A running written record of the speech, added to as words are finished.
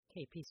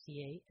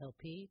KPCA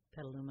LP,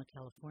 Petaluma,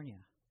 California.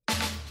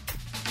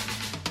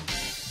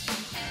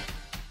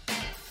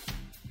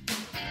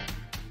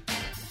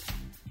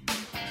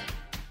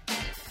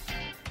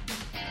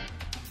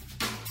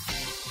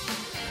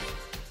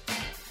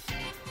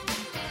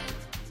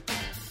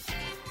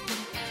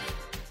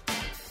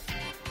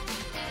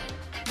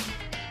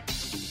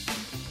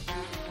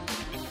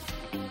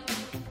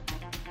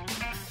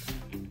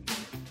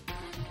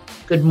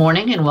 Good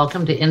morning and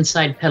welcome to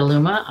Inside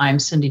Petaluma. I'm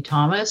Cindy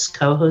Thomas,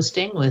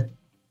 co-hosting with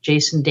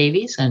Jason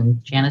Davies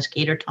and Janice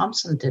Gator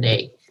Thompson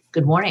today.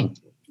 Good morning.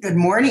 Good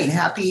morning.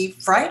 Happy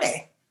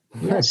Friday.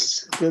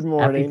 Yes. Good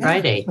morning. Happy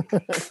Friday.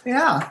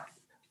 Yeah.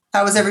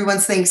 How was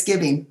everyone's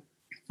Thanksgiving?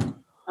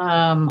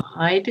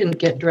 I didn't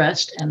get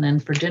dressed, and then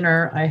for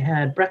dinner I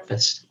had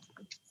breakfast.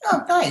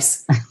 Oh,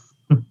 nice.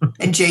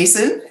 And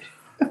Jason?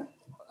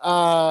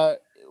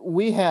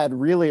 We had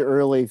really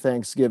early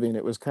Thanksgiving.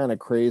 It was kind of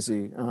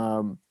crazy.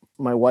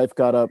 My wife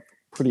got up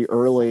pretty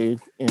early,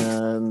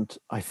 and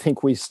I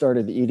think we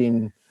started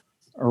eating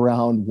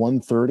around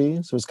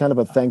 1:30. So it was kind of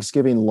a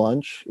Thanksgiving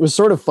lunch. It was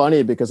sort of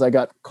funny because I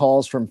got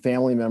calls from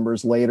family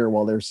members later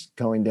while they're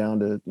going down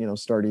to,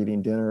 start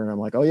eating dinner. And I'm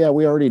like, oh yeah,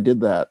 we already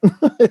did that.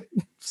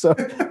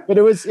 But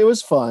it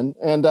was fun.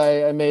 And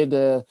I made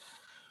a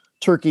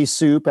turkey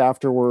soup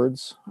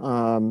afterwards.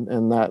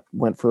 And that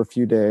went for a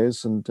few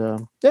days. And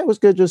it was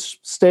good.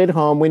 Just stayed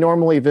home. We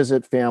normally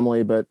visit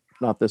family, but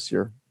not this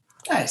year.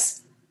 Nice.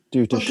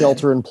 Due to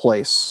shelter in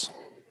place.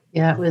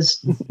 Yeah, it was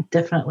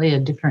definitely a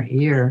different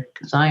year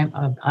because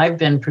I've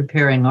been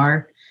preparing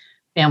our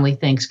family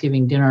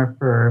Thanksgiving dinner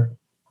for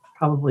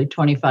probably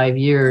 25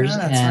 years. Oh,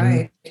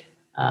 that's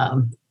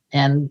right.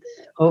 And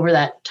over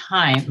that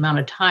amount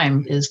of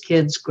time, as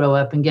kids grow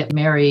up and get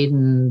married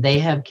and they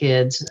have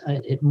kids,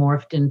 it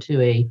morphed into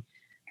a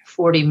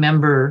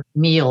 40-member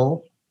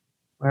meal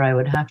where I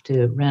would have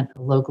to rent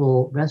a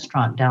local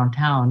restaurant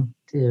downtown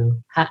to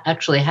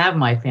actually have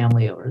my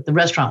family over. The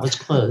restaurant was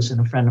closed, and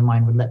a friend of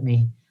mine would let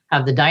me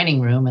have the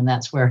dining room, and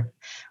that's where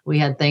we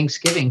had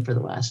Thanksgiving for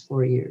the last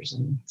 4 years.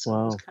 And so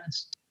It was kind of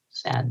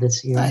sad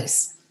this year.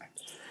 Nice.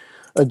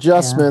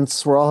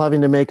 Adjustments. Yeah. We're all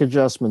having to make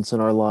adjustments in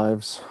our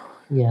lives.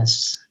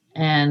 Yes.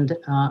 And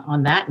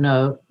on that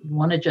note,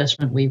 one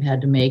adjustment we've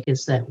had to make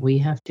is that we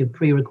have to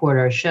pre-record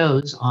our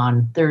shows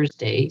on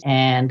Thursday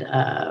and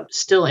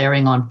still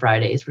airing on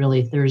Fridays,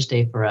 really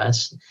Thursday for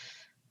us.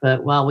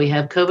 But while we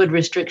have COVID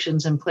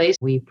restrictions in place,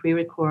 we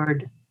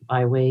pre-record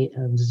by way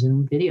of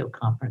Zoom video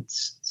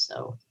conference.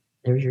 So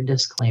there's your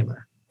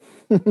disclaimer.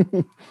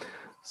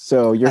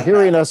 So you're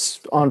hearing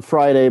us on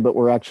Friday, but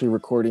we're actually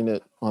recording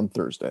it on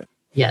Thursday.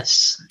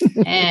 Yes.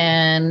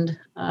 And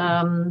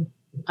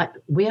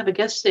we have a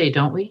guest today,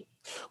 don't we?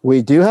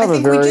 We do have a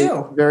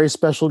very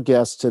special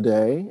guest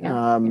today.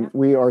 Yeah.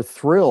 We are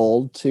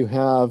thrilled to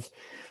have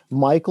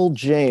Michael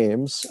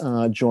James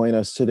join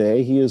us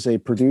today. He is a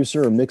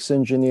producer, a mix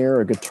engineer,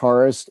 a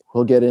guitarist.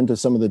 We'll get into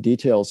some of the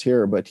details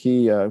here, but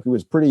he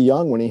was pretty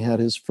young when he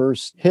had his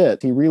first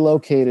hit. He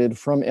relocated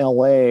from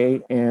LA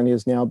and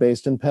is now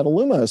based in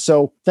Petaluma.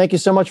 So thank you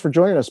so much for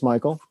joining us,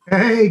 Michael.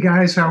 Hey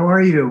guys, how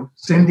are you?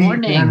 Cindy,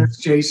 Janice,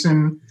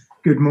 Jason,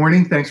 good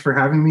morning. Thanks for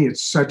having me.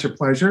 It's such a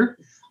pleasure.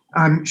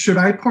 Should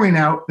I point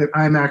out that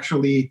I'm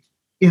actually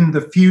in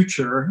the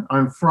future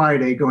on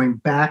Friday, going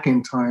back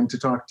in time to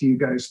talk to you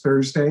guys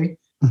Thursday?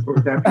 Or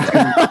would that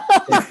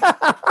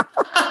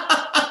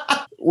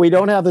be We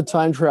don't have the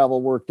time travel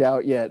worked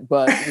out yet,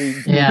 but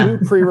we do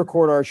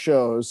pre-record our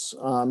shows.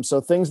 So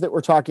things that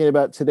we're talking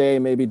about today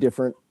may be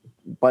different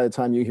by the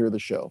time you hear the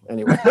show.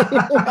 Anyway.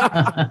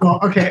 Well,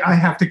 okay, I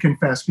have to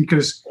confess,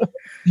 because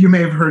you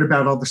may have heard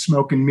about all the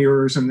smoke and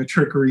mirrors and the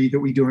trickery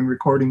that we do in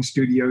recording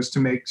studios to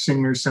make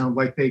singers sound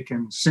like they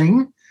can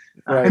sing.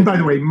 Right. And by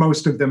the way,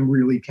 most of them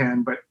really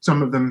can, but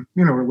some of them,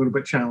 are a little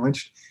bit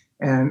challenged.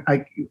 And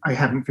I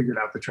haven't figured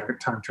out the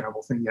time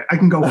travel thing yet. I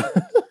can go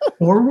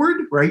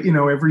forward, right?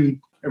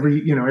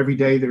 Every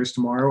day there's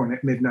tomorrow, and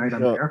at midnight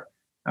I'm there.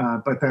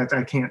 But that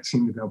I can't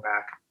seem to go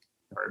back.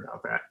 Sorry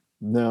about that.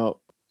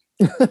 No.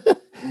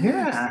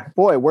 Yeah.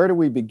 Boy, where do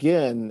we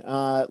begin?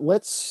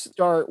 Let's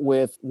start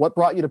with what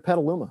brought you to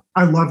Petaluma.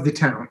 I love the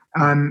town.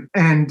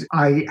 And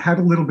I had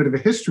a little bit of a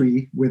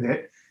history with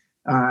it.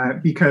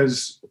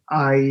 Because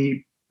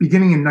I,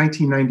 beginning in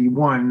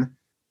 1991,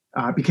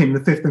 became the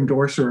fifth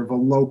endorser of a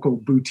local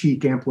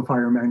boutique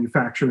amplifier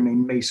manufacturer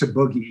named Mesa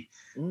Boogie.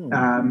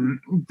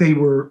 They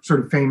were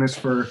sort of famous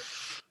for,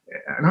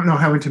 I don't know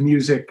how into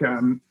music,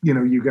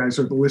 you guys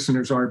or the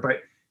listeners are, but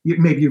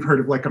maybe you've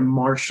heard of like a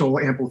Marshall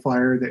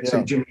amplifier that say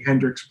Jimi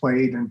Hendrix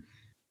played, and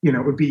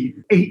it would be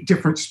 8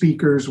 different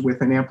speakers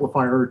with an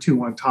amplifier or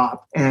 2 on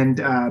top.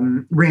 And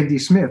Randy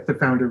Smith, the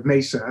founder of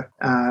Mesa,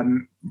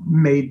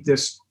 made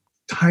this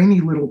tiny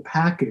little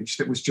package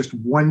that was just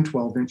 1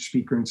 12-inch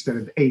speaker instead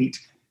of 8,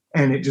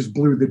 and it just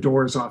blew the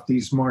doors off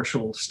these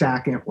Marshall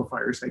stack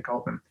amplifiers, they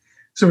called them.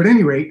 So at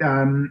any rate,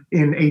 in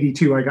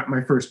 82, I got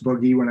my first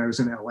Boogie when I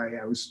was in LA.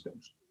 I was,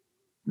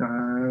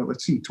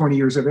 20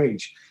 years of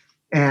age.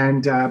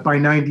 And by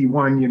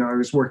 91, I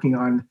was working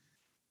on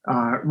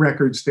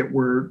records that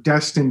were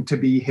destined to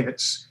be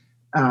hits.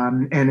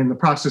 And in the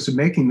process of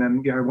making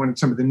them, I wanted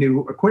some of the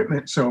new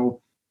equipment.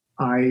 So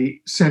I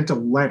sent a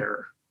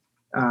letter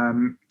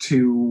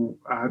to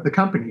the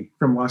company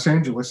from Los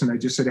Angeles. And I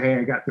just said, hey,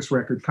 I got this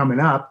record coming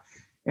up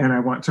and I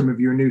want some of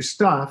your new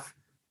stuff,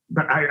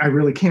 but I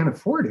really can't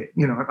afford it.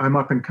 I'm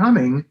up and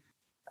coming.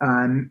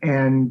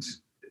 And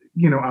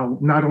I'll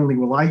not only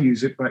will I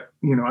use it, but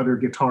other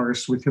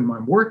guitarists with whom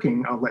I'm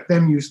working, I'll let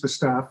them use the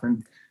stuff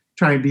and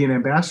try and be an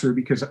ambassador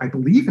because I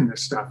believe in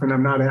this stuff and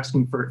I'm not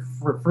asking for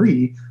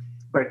free.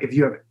 But if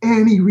you have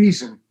any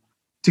reason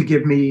to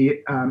give me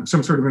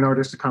some sort of an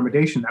artist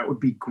accommodation, that would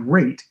be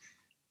great.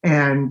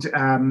 And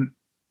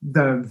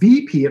the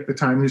VP at the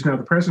time, who's now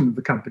the president of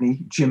the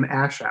company, Jim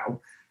Ashow,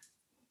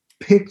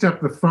 picked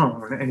up the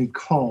phone and he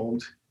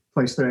called a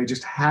place that I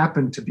just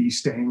happened to be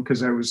staying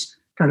because I was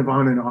kind of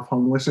on and off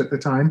homeless at the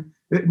time.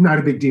 Not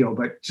a big deal,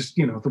 but just,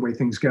 the way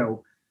things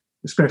go,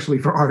 especially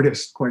for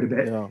artists, quite a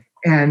bit. Yeah.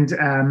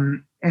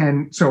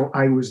 And so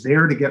I was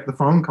there to get the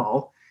phone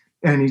call.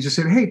 And he just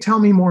said, hey, tell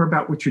me more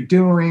about what you're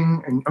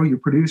doing. And, you're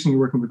producing,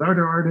 you're working with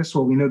other artists.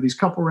 Well, we know these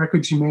couple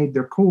records you made,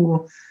 they're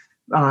cool.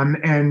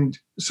 And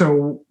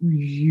so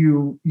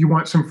you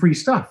want some free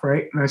stuff,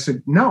 right? And I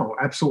said, no,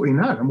 absolutely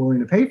not. I'm willing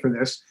to pay for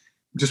this.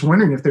 Just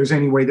wondering if there's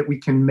any way that we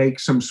can make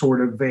some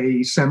sort of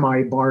a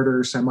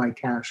semi-barter,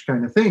 semi-cash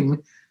kind of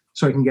thing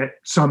so I can get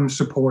some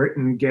support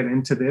and get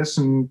into this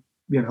and,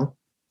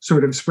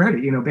 sort of spread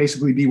it,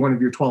 basically be one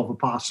of your 12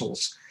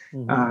 apostles,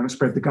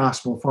 spread the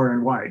gospel far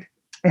and wide.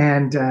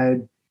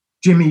 And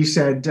Jimmy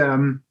said,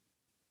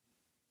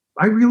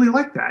 I really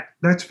like that.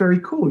 That's very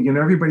cool.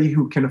 Everybody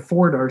who can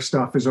afford our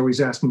stuff is always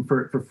asking for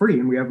it for free.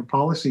 And we have a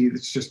policy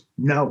that's just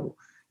no.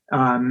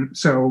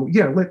 So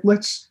yeah,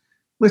 let's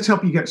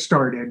help you get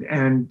started.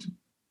 And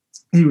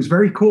he was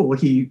very cool.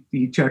 He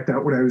checked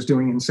out what I was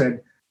doing and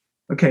said,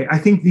 okay, I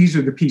think these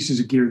are the pieces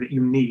of gear that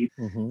you need.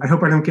 I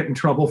hope I don't get in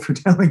trouble for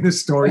telling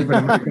this story, but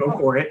I'm going to go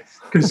for it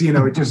because,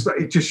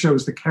 it just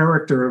shows the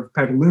character of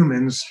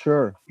Petalumans,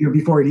 Sure.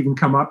 Before it even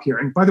come up here.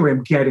 And by the way,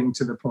 I'm getting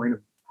to the point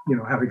of,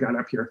 how we got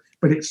up here,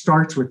 but it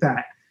starts with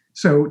that.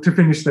 So to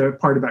finish the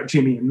part about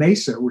Jimmy and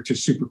Mesa, which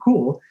is super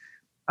cool,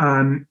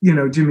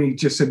 Jimmy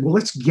just said, well,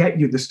 let's get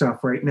you the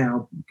stuff right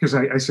now. Because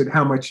I said,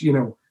 how much,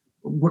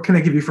 what can I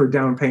give you for a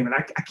down payment?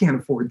 I can't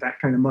afford that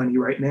kind of money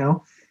right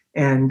now.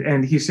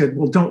 And he said,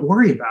 well, don't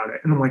worry about it.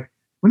 And I'm like,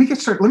 let me get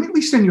started. Let me at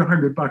least send you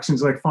 $100. And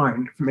he's like,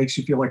 fine. If it makes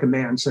you feel like a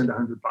man, send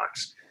 $100.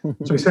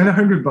 So I sent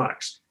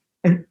 $100.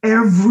 And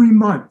every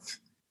month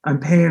I'm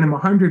paying him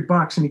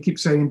 $100. And he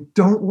keeps saying,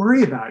 don't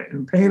worry about it.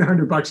 I'm paying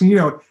 $100. And,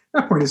 at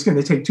that point, it's going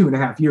to take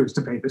 2.5 years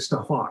to pay this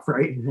stuff off.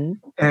 Right.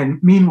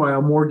 And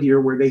meanwhile, more gear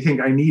where they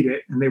think I need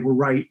it. And they were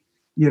right,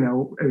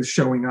 is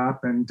showing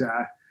up. And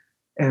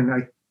I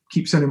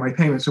keep sending my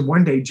payments. And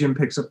one day Jim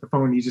picks up the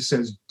phone. And he just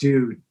says,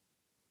 dude,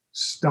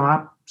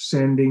 stop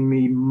sending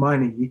me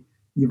money.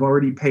 You've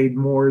already paid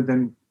more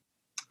than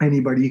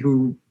anybody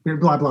who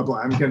blah, blah, blah.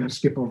 I'm going to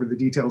skip over the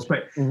details.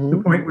 But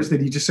the point was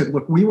that he just said,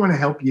 look, we want to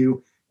help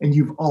you. And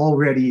you've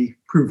already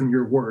proven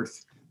your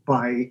worth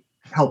by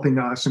helping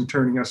us and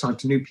turning us on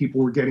to new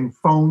people. We're getting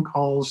phone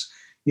calls.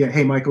 Yeah,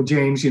 hey, Michael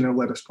James,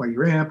 let us play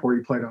your amp, or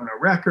you played on our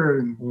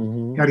record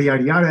and yada,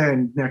 yada, yada.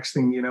 And next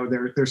thing,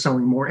 they're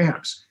selling more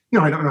amps.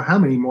 I don't know how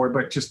many more,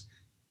 but just,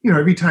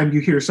 every time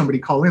you hear somebody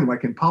call in,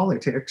 like in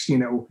politics,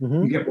 you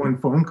get one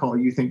phone call,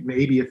 you think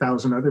maybe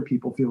 1,000 other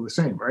people feel the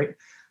same, right?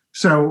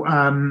 So,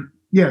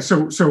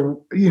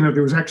 so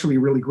there was actually a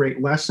really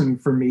great lesson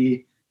for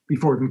me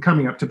before even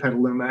coming up to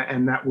Petaluma,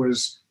 and that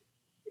was,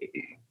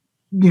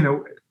 in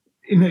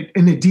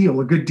a deal,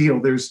 a good deal,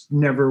 there's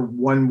never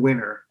one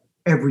winner.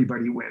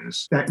 Everybody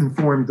wins. That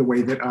informed the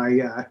way that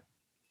I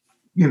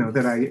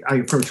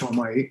approach all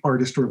my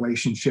artist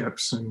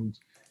relationships and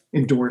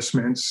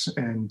endorsements,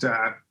 and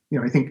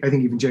I think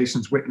even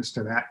Jason's witness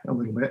to that a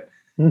little bit.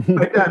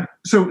 But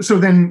so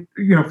then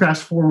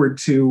fast forward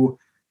to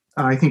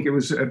I think it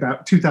was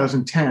about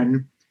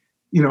 2010.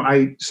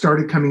 I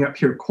started coming up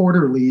here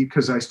quarterly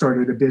because I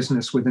started a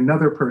business with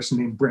another person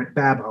named Brent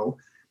Babbo,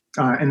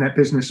 and that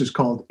business is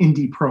called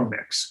Indie Pro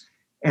Mix.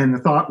 And the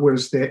thought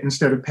was that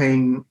instead of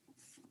paying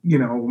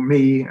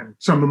me and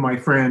some of my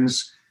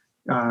friends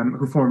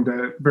who formed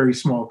a very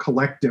small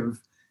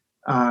collective,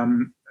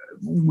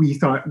 we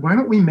thought, why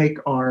don't we make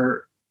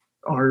our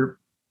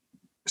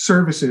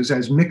services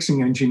as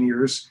mixing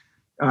engineers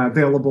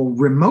available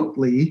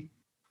remotely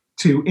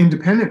to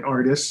independent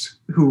artists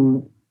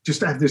who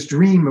just have this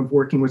dream of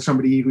working with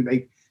somebody who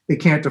they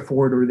can't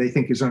afford or they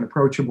think is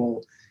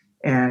unapproachable.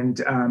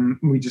 And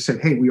we just said,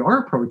 hey, we are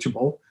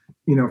approachable.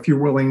 If you're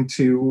willing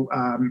to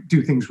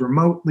do things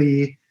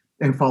remotely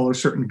and follow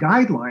certain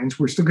guidelines,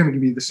 we're still going to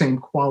give you the same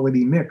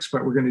quality mix,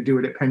 but we're going to do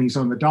it at pennies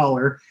on the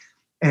dollar.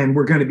 And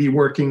we're going to be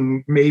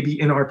working maybe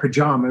in our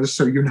pajamas.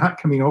 So you're not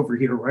coming over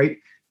here, right?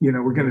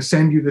 We're going to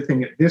send you the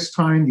thing at this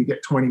time. You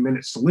get 20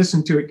 minutes to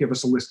listen to it, give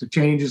us a list of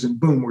changes, and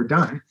boom, we're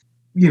done.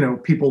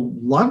 People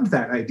loved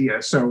that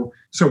idea. So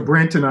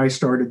Brent and I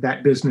started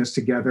that business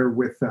together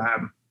with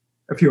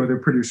a few other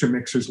producer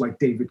mixers like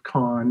David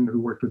Kahn, who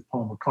worked with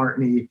Paul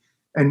McCartney,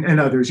 and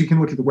others. You can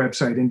look at the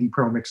website,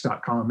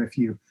 indiepromix.com, if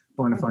you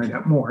want to find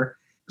out more.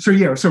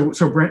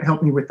 So Brent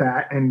helped me with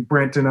that. And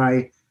Brent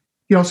and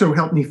he also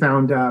helped me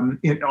found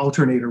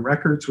Alternator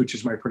Records, which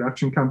is my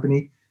production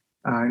company,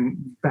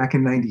 back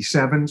in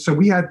 97. So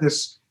we had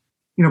this,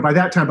 by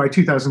that time, by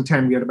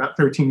 2010, we had about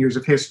 13 years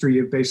of history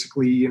of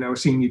basically,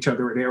 seeing each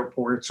other at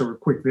airports or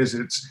quick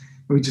visits.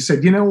 And we just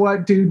said, you know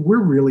what, dude, we're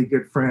really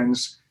good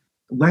friends.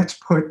 Let's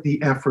put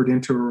the effort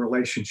into a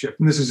relationship.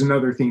 And this is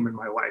another theme in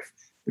my life.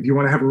 If you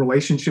want to have a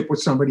relationship with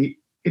somebody,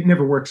 it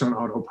never works on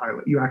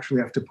autopilot. You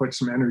actually have to put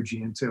some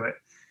energy into it.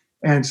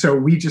 And so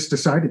we just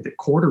decided that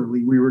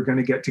quarterly we were going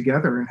to get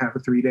together and have a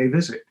 3-day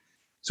visit.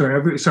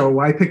 So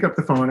I pick up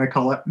the phone, I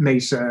call up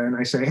Mesa, and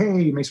I say,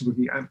 hey, Mesa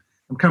Boogie, I'm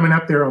coming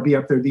up there. I'll be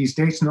up there these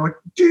dates. And they're like,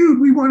 dude,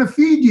 we want to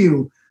feed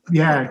you.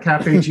 Yeah,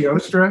 Cafe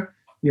Giostra.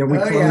 We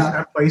closed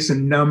that place a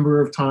number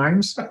of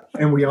times.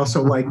 And we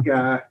also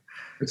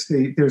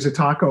there's a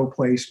taco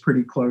place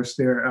pretty close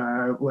there,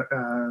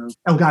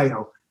 El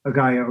Gallo,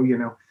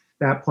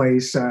 that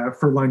place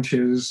for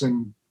lunches.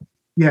 And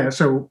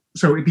so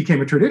it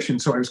became a tradition.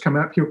 So I was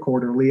coming up here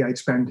quarterly. I'd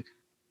spend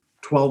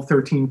 12,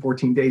 13,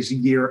 14 days a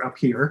year up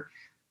here.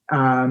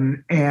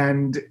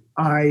 And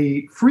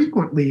I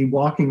frequently,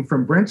 walking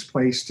from Brent's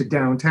place to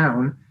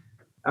downtown,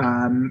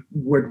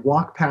 would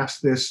walk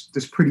past this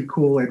pretty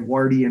cool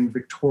Edwardian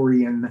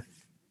Victorian,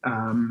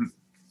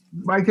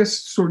 I guess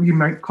sort of you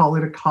might call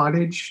it a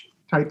cottage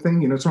type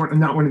thing. It's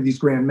not one of these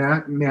grand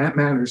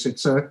manors.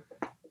 It's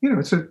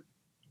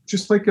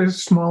just like a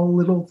small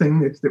little thing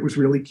that was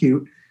really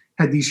cute.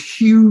 Had these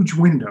huge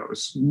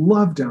windows,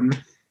 loved them.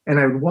 And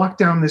I would walk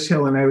down this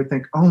hill and I would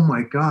think, oh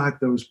my God,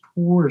 those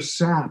poor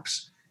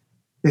saps.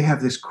 They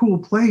have this cool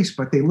place,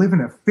 but they live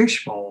in a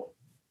fishbowl.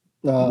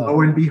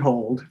 Lo and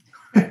behold.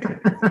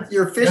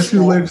 Your fishbowl. Guess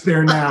who lives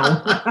there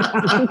now?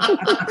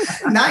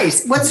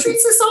 Nice. What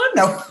street's this on?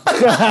 No.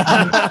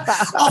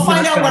 I'll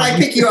find out when I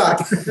pick you up.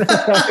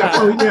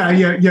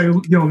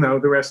 You'll know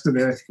the rest of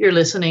it. You're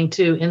listening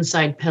to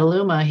Inside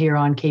Petaluma here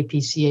on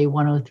KPCA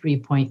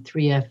 103.3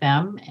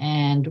 FM.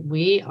 And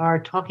we are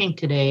talking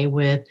today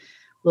with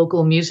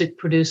local music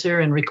producer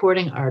and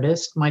recording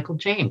artist, Michael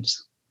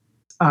James.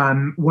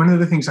 One of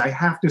the things I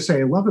have to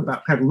say I love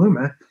about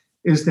Petaluma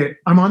is that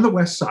I'm on the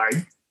west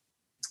side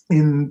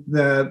in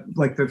the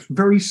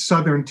very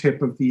southern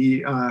tip of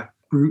the,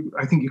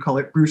 I think you call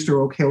it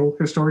Brewster Oak Hill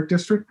Historic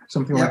District,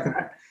 something like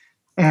that.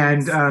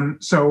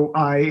 And so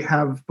I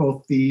have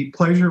both the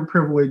pleasure,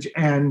 privilege,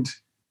 and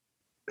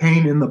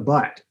pain in the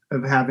butt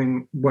of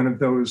having one of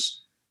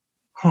those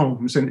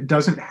homes. And it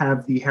doesn't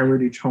have the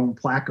Heritage Home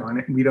plaque on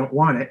it, and we don't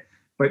want it.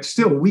 But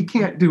still, we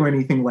can't do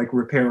anything like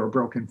repair a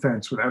broken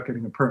fence without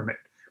getting a permit,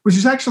 which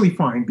is actually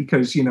fine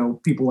because,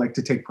 people like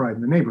to take pride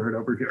in the neighborhood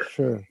over here.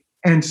 Sure.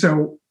 And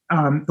so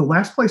the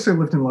last place I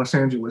lived in Los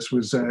Angeles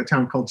was a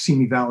town called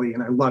Simi Valley,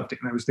 and I loved it.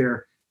 And I was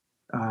there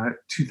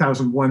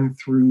 2001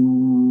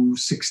 through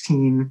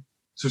 16.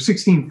 So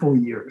 16 full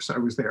years I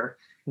was there.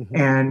 Mm-hmm.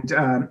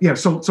 And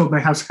sold my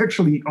house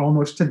actually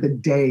almost to the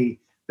day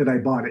that I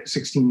bought it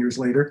 16 years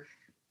later.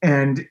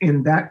 And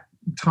in that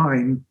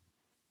time,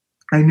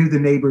 I knew the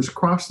neighbors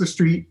across the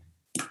street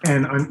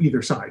and on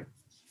either side,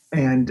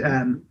 and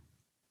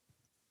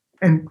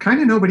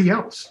kind of nobody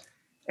else.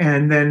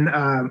 And then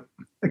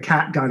a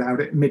cat got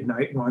out at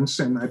midnight once,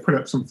 and I put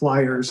up some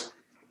flyers,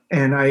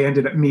 and I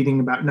ended up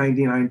meeting about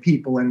 99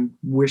 people and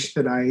wished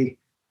that I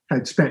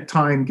had spent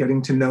time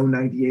getting to know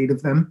 98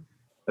 of them.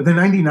 The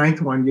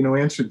 99th one,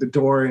 answered the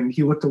door, and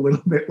he looked a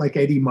little bit like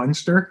Eddie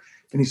Munster,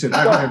 and he said,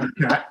 I don't have your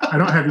cat. I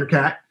don't have your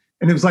cat.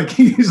 And it was like,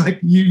 he's like,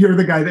 you're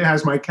the guy that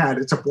has my cat.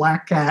 It's a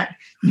black cat.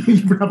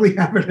 You probably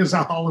have it as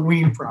a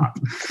Halloween prop.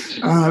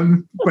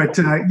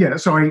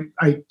 So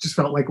I just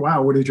felt like,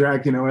 wow, what a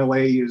drag. LA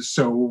is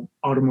so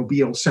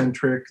automobile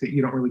centric that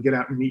you don't really get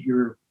out and meet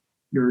your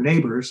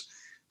neighbors.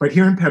 But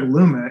here in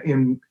Petaluma,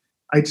 in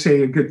I'd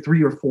say a good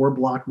 3 or 4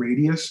 block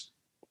radius,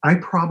 I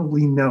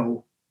probably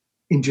know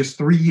in just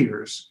 3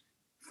 years,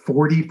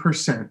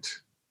 40%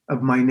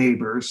 of my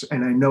neighbors,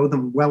 and I know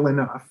them well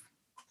enough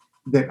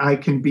that I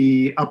can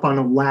be up on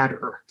a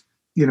ladder,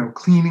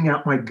 cleaning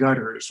out my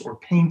gutters or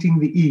painting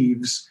the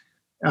eaves.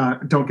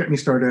 Don't get me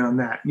started on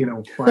that,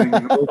 buying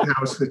an old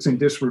house that's in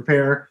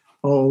disrepair.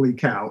 Holy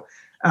cow.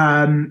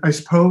 I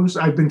suppose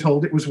I've been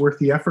told it was worth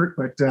the effort,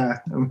 but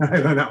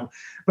I don't know.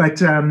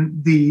 But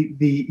I'd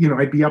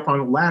be up on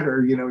a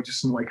ladder,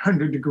 just in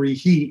 100-degree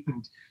heat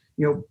and,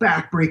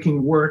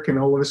 back-breaking work. And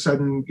all of a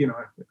sudden,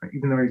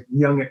 even though I was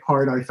young at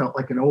heart, I felt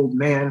like an old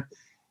man.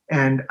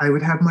 And I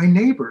would have my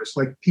neighbors,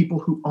 like people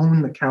who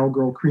own the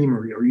Cowgirl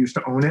Creamery or used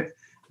to own it.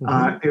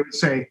 Mm-hmm. They would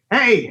say,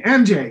 hey,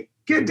 MJ,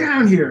 get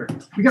down here.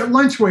 We got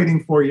lunch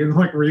waiting for you. And I'm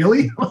like,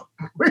 really?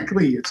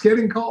 Quickly, it's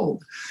getting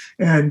cold.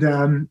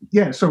 And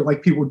so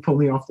people would pull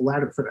me off the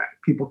ladder for that.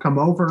 People come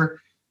over,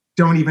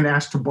 don't even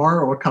ask to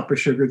borrow a cup of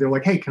sugar. They're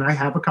like, hey, can I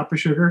have a cup of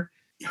sugar?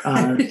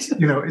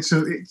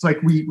 It's like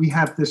we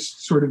have this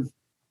sort of,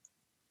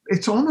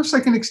 it's almost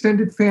like an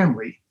extended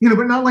family,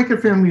 but not like a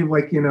family of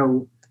like you're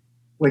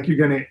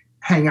going to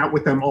hang out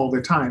with them all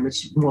the time.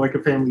 It's more like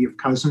a family of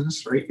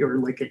cousins, right? Or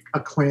like a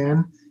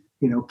clan,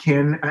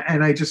 kin.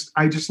 And I just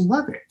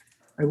love it.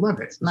 I love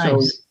it. Nice.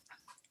 So,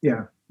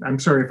 yeah, I'm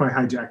sorry if I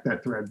hijacked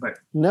that thread, but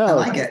No. I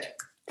like it.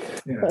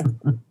 yeah.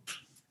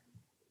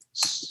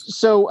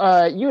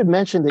 So you had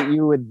mentioned that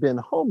you had been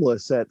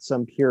homeless at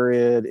some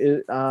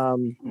period.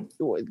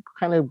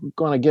 Kind of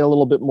going to get a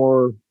little bit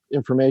more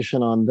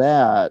information on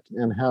that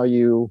and how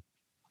you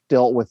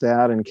dealt with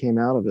that and came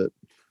out of it.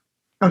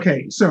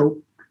 Okay,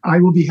 so I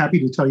will be happy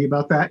to tell you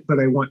about that, but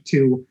I want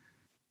to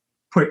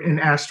put an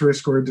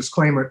asterisk or a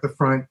disclaimer at the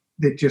front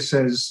that just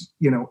says,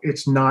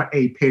 it's not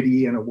a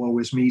pity and a woe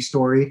is me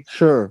story.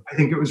 Sure. I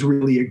think it was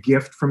really a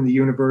gift from the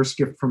universe,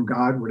 gift from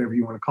God, whatever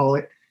you want to call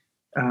it.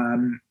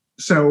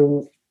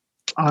 So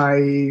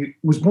I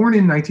was born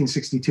in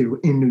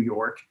 1962 in New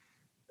York,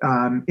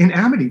 in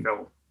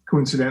Amityville,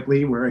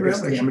 coincidentally, where I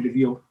guess the Really?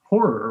 Amityville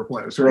horror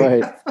was,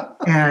 right?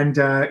 And,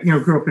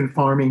 grew up in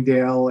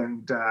Farmingdale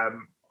and,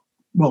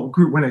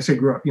 when I say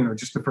grew up,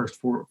 just the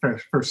first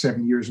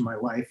 7 years of my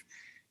life.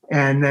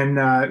 And then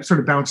sort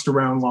of bounced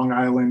around Long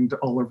Island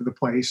all over the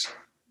place.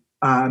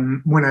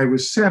 When I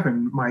was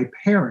 7, my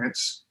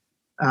parents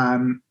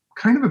kind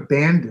of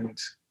abandoned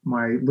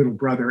my little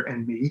brother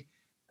and me.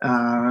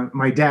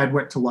 My dad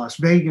went to Las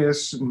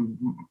Vegas and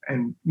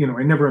I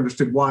never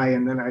understood why.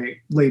 And then I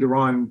later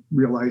on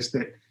realized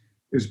that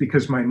it was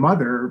because my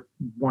mother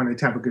wanted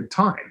to have a good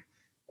time.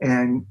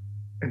 And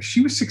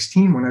she was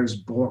 16 when I was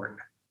born.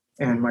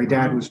 And my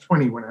dad was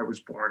 20 when I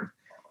was born.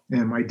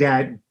 And my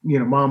dad,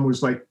 mom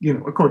was like,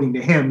 according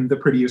to him, the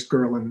prettiest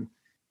girl in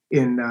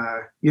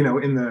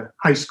the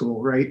high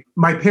school, right?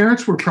 My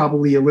parents were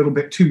probably a little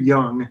bit too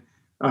young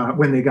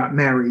when they got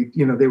married.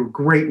 They were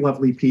great,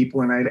 lovely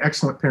people, and I had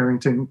excellent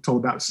parenting until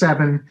about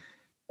 7.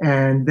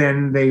 And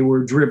then they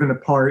were driven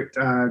apart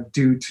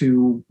due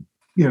to,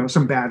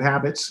 some bad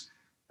habits.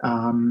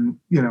 My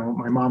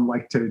mom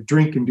liked to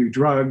drink and do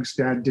drugs.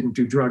 Dad didn't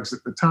do drugs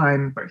at the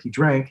time, but he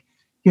drank.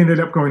 He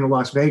ended up going to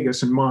Las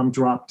Vegas, and mom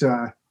dropped,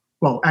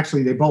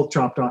 actually, they both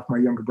dropped off my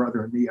younger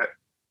brother and me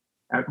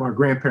at my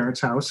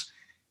grandparents' house.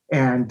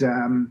 And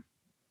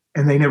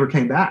they never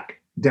came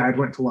back. Dad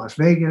went to Las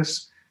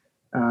Vegas.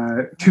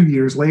 2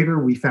 years later,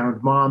 we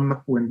found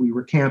mom when we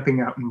were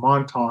camping out in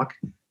Montauk,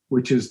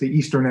 which is the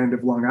eastern end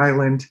of Long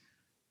Island.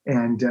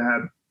 And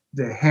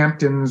the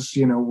Hamptons,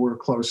 were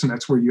close, and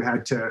that's where you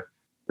had to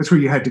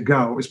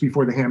go. It was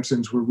before the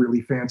Hamptons were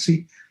really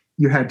fancy.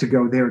 You had to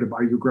go there to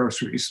buy your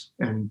groceries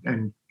and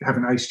have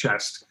an ice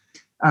chest.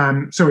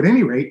 So at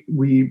any rate,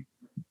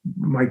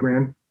 my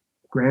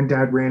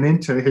granddad ran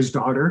into his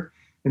daughter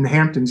in the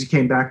Hamptons. He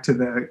came back to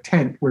the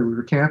tent where we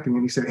were camping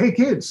and he said, "Hey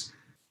kids,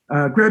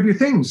 grab your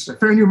things. I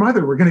found your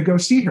mother. We're going to go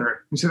see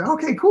her." He said,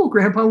 "Okay, cool,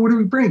 Grandpa. What do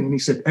we bring?" And he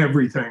said,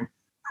 "Everything."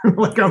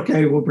 Like,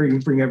 okay, we'll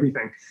bring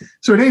everything.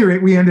 So at any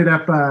rate, we ended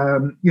up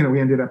going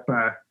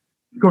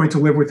to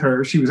live with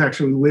her. She was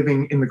actually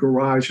living in the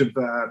garage of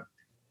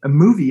a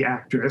movie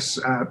actress,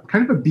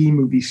 kind of a B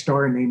movie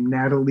star named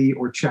Natalie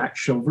or Chat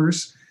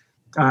Shilvers.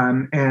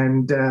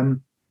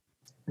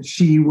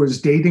 She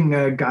was dating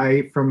a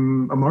guy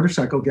from a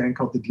motorcycle gang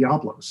called the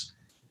Diablos.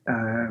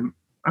 I'm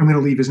going to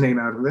leave his name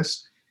out of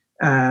this.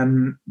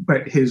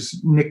 But his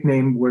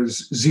nickname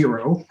was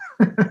Zero.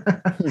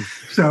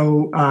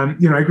 So,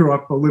 I grew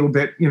up a little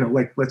bit,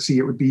 let's see,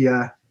 it would be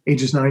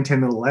ages 9,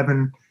 10, and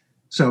 11.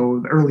 So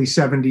the early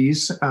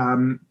 70s,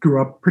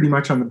 grew up pretty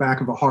much on the back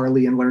of a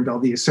Harley and learned all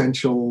the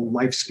essential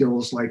life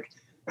skills like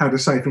how to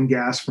siphon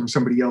gas from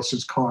somebody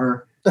else's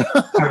car,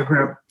 how to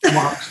grab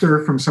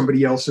lobster from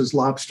somebody else's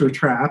lobster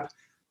trap,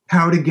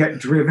 how to get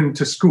driven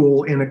to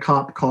school in a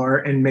cop car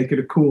and make it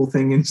a cool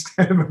thing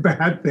instead of a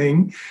bad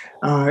thing.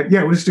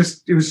 It was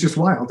just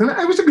wild. And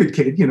I was a good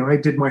kid, I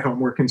did my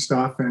homework and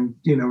stuff and,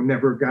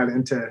 never got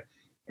into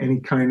any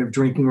kind of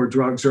drinking or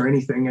drugs or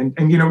anything.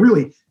 And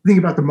really the thing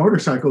about the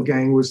motorcycle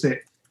gang was that,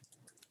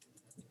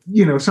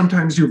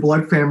 sometimes your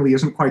blood family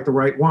isn't quite the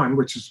right one,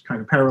 which is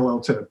kind of parallel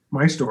to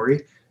my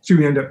story. So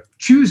you end up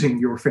choosing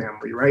your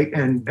family, right?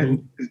 And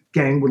the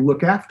gang would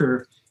look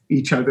after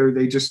each other.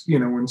 They just,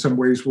 in some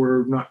ways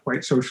were not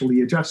quite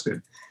socially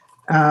adjusted.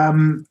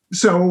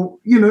 So,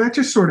 that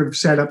just sort of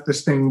set up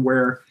this thing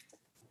where,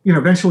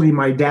 eventually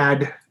my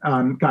dad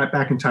got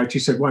back in touch. He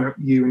said, "Why don't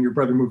you and your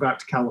brother move out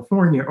to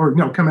California or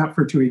no, come out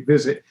for a 2-week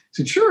visit?" I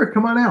said, "Sure,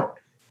 come on out."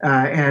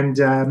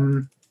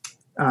 The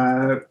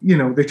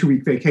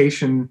 2-week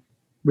vacation,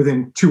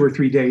 within 2 or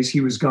 3 days, he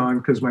was gone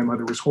because my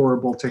mother was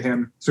horrible to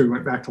him. So he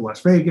went back to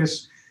Las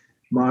Vegas.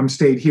 Mom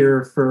stayed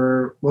here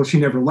she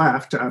never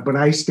left, but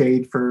I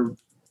stayed for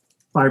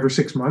 5 or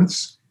 6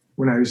 months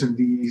when I was in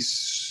the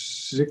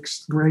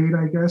 6th grade,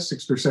 I guess,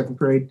 6th or 7th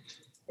grade.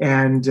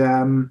 And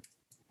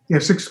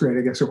 6th grade,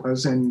 I guess it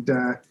was.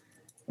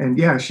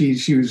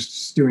 She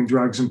was doing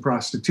drugs and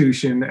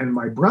prostitution. And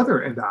my brother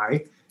and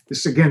I,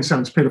 this again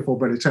sounds pitiful,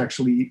 but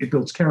it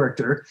builds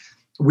character.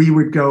 We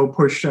would go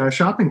push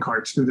shopping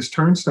carts through this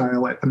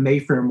turnstile at the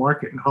Mayfair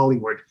Market in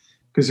Hollywood.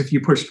 Because if you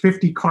pushed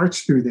 50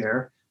 carts through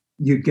there,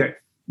 you'd get,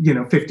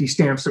 50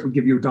 stamps that would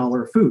give you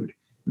 $1 of food.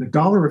 And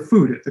 $1 of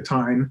food at the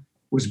time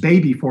was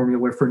baby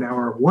formula for now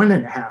our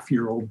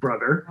 1.5-year-old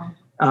brother.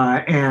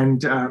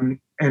 And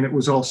it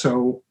was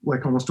also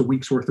like almost a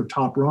week's worth of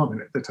Top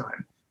Ramen at the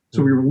time.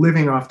 So we were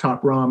living off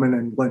Top Ramen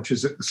and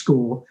lunches at the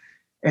school.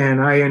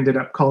 And I ended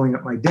up calling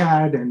up my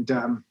dad and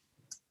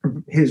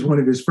one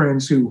of his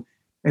friends who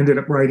ended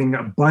up writing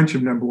a bunch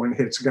of number one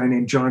hits, a guy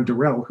named John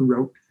Durrell, who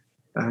wrote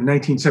a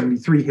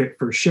 1973 hit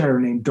for Cher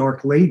named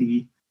Dark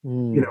Lady.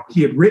 You know,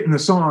 he had written the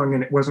song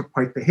and it wasn't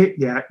quite the hit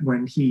yet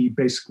when he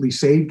basically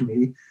saved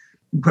me,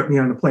 put me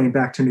on a plane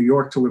back to New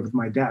York to live with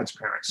my dad's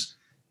parents.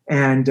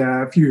 And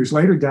a few years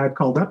later, Dad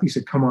called up. He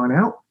said, come on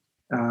out.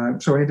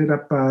 So I ended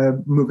up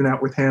moving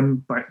out with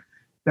him. But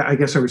I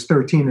guess I was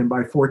 13. And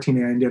by 14,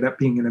 I ended up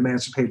being an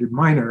emancipated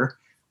minor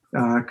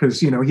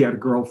because, you know, he had a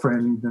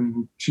girlfriend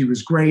and she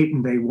was great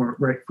and they weren't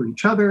right for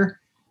each other.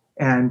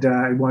 And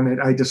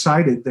I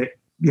decided that,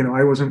 you know,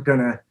 I wasn't going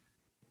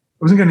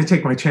to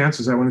take my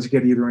chances. I wanted to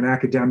get either an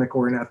academic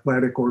or an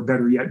athletic or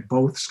better yet,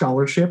 both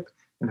scholarship.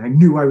 And I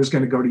knew I was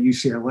going to go to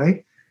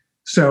UCLA.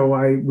 So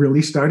I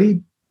really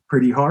studied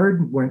pretty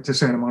hard, went to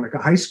Santa Monica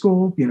High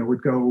School, you know,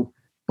 would go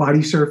body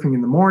surfing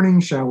in the morning,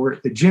 shower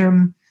at the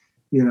gym.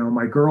 You know,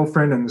 my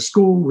girlfriend in the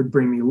school would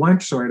bring me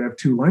lunch. So I'd have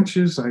 2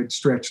 lunches. I'd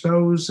stretch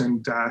those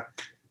and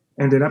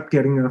ended up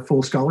getting a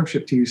full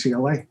scholarship to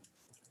UCLA.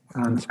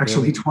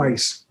 Actually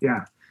twice.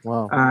 Yeah.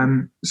 Wow.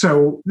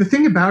 So the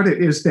thing about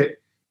it is that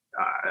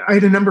I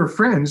had a number of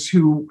friends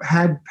who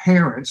had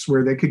parents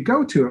where they could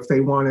go to if they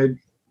wanted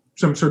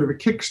some sort of a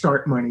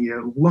kickstart money,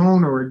 a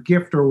loan or a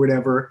gift or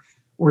whatever,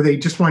 or they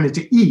just wanted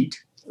to eat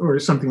or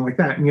something like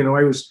that. And, you know,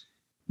 I was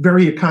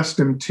very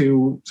accustomed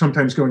to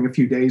sometimes going a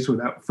few days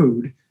without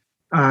food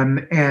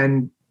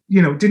and,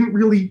 you know, didn't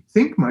really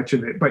think much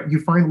of it. But you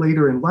find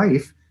later in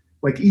life,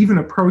 like even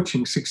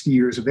approaching 60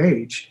 years of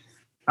age,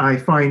 I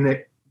find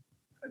that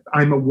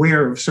I'm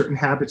aware of certain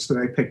habits that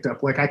I picked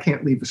up. Like I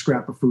can't leave a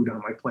scrap of food on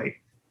my plate,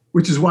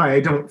 which is why I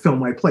don't fill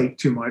my plate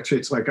too much.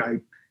 It's like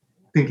I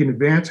think in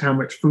advance, how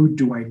much food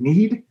do I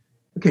need?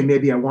 Okay,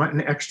 maybe I want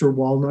an extra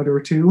walnut or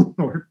 2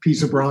 or a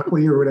piece of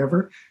broccoli or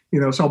whatever, you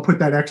know, so I'll put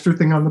that extra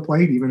thing on the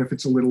plate, even if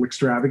it's a little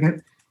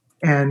extravagant.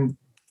 And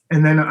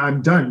then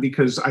I'm done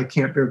because I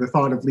can't bear the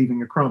thought of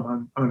leaving a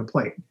crumb on a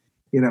plate,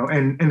 you know,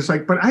 and it's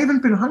like, but I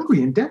haven't been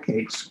hungry in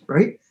decades,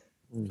 right?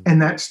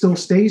 And that still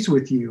stays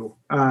with you.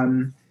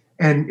 And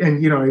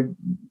you know,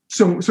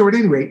 so at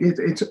any rate,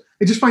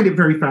 I just find it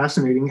very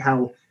fascinating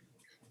how,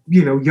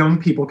 you know, young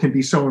people can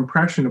be so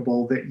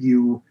impressionable that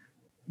you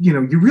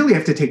really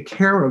have to take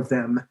care of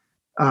them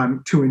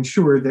to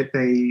ensure that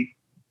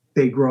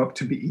they grow up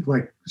to be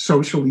like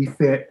socially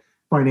fit,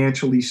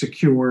 financially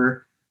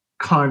secure,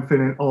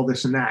 confident, all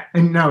this and that.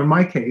 And now in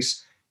my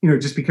case, you know,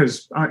 just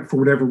because for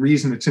whatever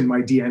reason it's in my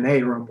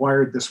DNA or I'm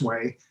wired this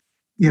way,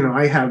 you know,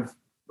 I have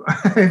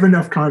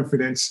enough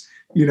confidence,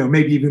 you know,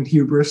 maybe even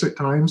hubris at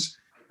times.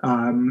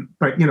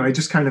 But, you know, I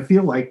just kind of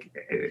feel like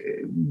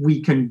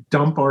we can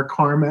dump our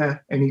karma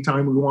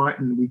anytime we want.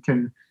 And we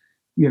can,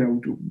 you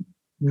know,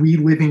 we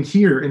living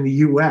here in the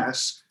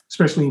US,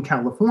 especially in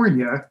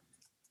California.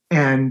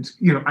 And,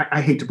 you know,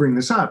 I hate to bring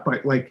this up,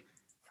 but like,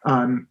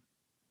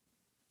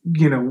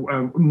 you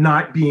know,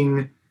 not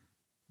being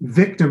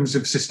victims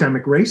of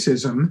systemic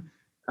racism,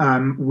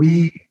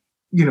 we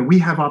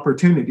have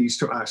opportunities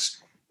to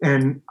us.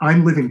 And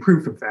I'm living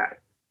proof of that.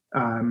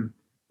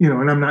 You know,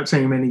 and I'm not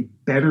saying I'm any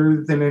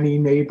better than any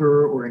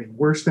neighbor or any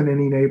worse than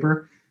any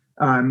neighbor.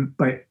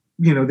 But,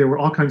 you know, there were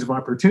all kinds of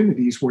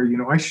opportunities where, you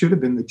know, I should have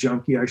been the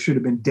junkie. I should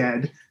have been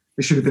dead.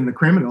 I should have been the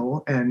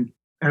criminal. And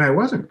I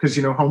wasn't because,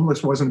 you know,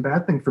 homeless wasn't a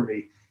bad thing for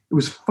me. It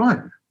was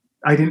fun.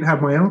 I didn't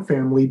have my own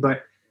family,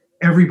 but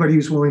everybody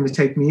was willing to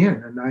take me in.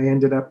 And I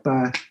ended up,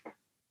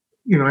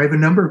 you know, I have a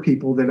number of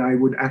people that I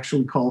would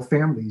actually call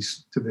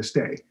families to this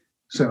day.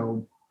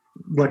 So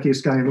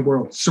luckiest guy in the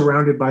world,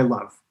 surrounded by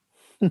love.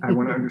 I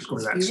want to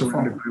underscore that, beautiful.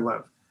 surrounded by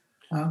love.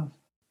 Wow.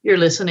 You're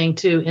listening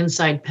to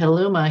Inside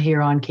Petaluma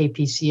here on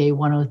KPCA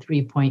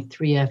 103.3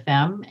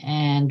 FM,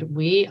 and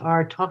we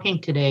are talking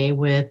today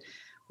with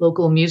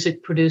local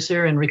music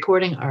producer and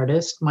recording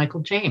artist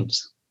Michael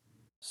James.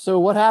 So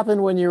what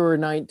happened when you were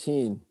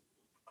 19?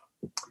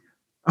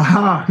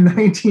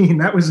 19.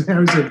 That was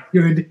a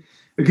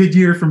good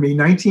year for me.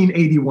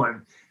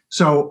 1981.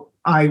 So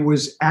I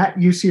was at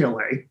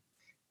UCLA,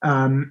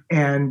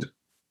 and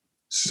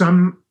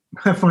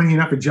funny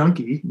enough, a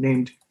junkie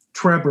named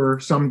Trevor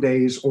some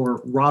days,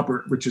 or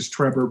Robert, which is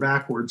Trevor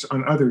backwards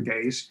on other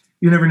days.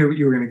 You never knew what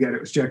you were going to get. It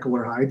was Jekyll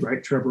or Hyde,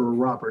 right? Trevor or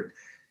Robert.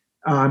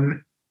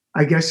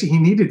 I guess he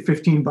needed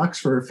 $15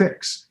 for a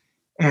fix.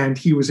 And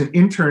he was an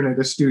intern at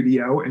a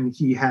studio and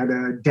he had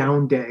a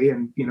down day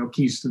and, you know,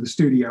 keys to the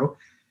studio.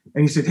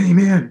 And he said, hey,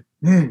 man,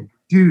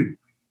 dude,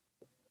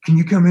 can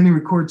you come in and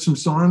record some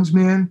songs,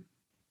 man?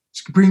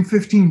 Just bring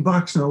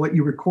 $15 and I'll let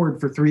you record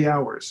for 3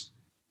 hours.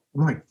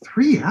 I'm like,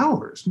 3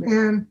 hours,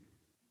 man.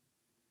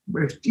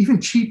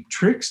 Even Cheap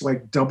Tricks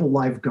like Double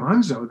Live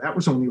Gonzo, that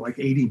was only like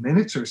 80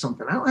 minutes or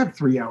something. I don't have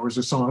 3 hours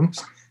of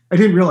songs. I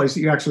didn't realize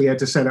that you actually had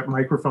to set up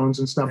microphones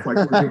and stuff like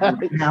we're doing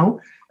right now,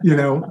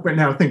 but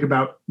now think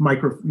about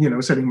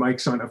setting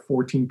mics on a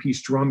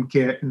 14-piece drum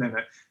kit and then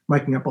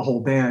miking up a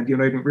whole band. I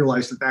didn't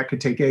realize that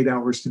could take 8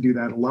 hours to do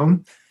that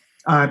alone.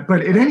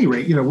 But at any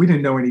rate, we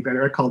didn't know any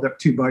better. I called up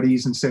 2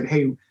 buddies and said,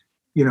 hey,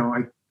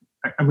 I'm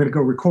going to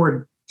go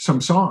record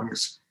some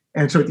songs.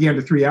 And so at the end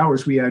of 3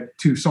 hours, we had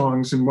 2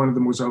 songs, and one of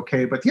them was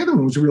okay, but the other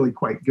one was really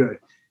quite good.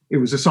 It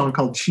was a song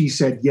called She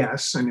Said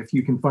Yes. And if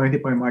you can find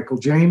it, by Michael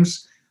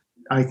James,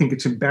 I think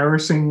it's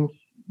embarrassing,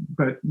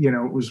 but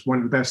it was one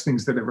of the best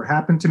things that ever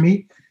happened to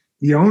me.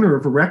 The owner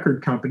of a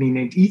record company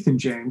named Ethan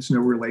James, no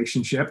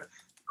relationship,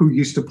 who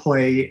used to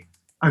play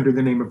under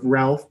the name of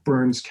Ralph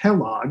Burns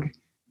Kellogg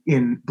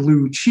in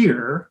Blue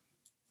Cheer,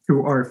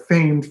 who are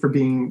famed for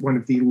being one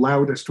of the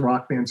loudest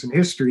rock bands in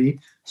history,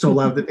 so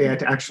loud that they had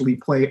to actually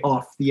play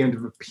off the end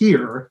of a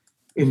pier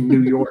in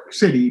New York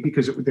City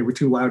because they were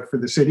too loud for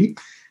the city.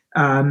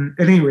 At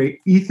any rate,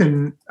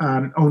 Ethan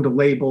owned a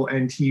label,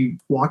 and he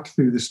walked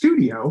through the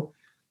studio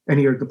and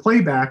he heard the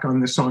playback on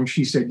the song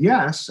She Said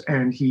Yes,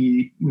 and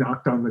he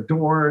knocked on the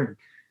door and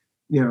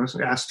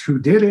asked who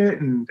did it,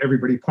 and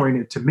everybody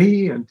pointed to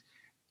me, and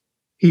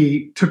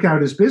he took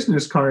out his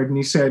business card and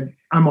he said,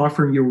 I'm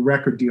offering you a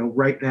record deal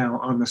right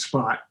now on the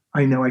spot.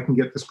 I know I can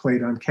get this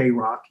played on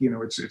K-Rock.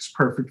 It's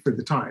perfect for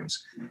the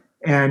times.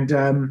 And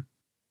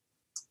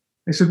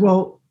I said,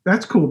 well,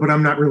 that's cool, but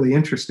I'm not really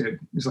interested.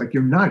 He's like,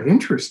 you're not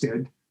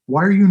interested?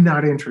 Why are you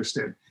not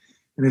interested?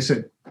 And I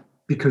said,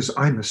 because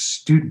I'm a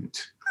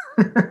student.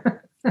 And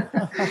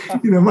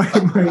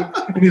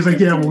he's like,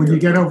 yeah, well, when you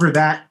get over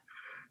that,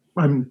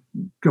 I'm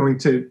going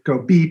to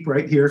go beep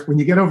right here. When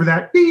you get over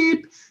that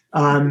beep,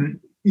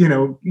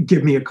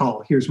 give me a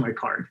call. Here's my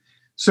card.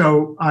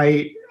 So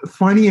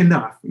funny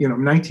enough,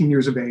 I'm 19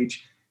 years of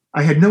age.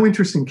 I had no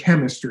interest in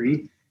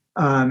chemistry,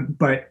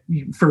 but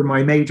for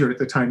my major at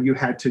the time, you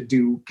had to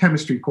do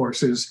chemistry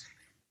courses,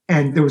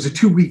 and there was a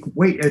 2-week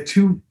wait, a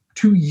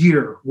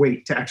two-year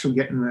wait to actually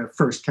get in the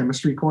first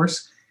chemistry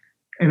course,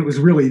 and it was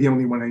really the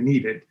only one I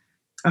needed.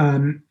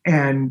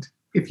 And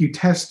if you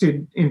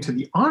tested into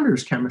the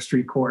honors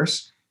chemistry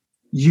course,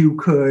 you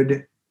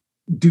could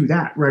do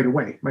that right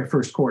away, my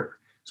first quarter.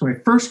 So my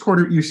first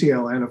quarter at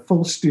UCLA and a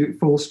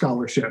full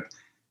scholarship,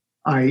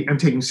 I am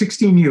taking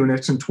 16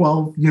 units, and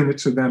 12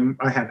 units of them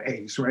I have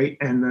A's, right?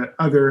 And the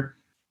other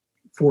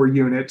 4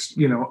 units,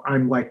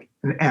 I'm like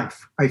an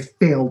F. I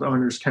failed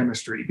honors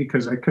chemistry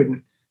because I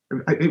couldn't.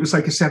 It was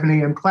like a 7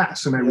 a.m.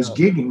 class, and I was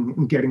gigging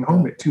and getting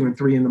home at 2 and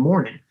 3 in the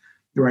morning,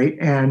 right?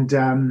 And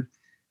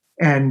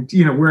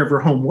wherever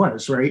home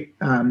was, right?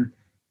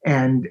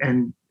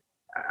 And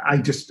I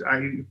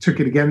took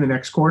it again the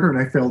next quarter, and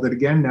I failed it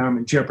again. Now I'm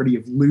in jeopardy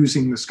of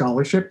losing the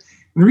scholarship.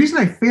 And the reason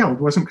I failed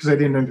wasn't because I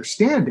didn't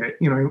understand it.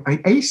 I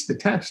aced the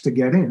test to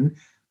get in,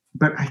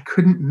 but I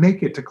couldn't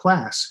make it to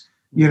class.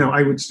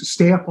 I would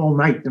stay up all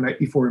night the night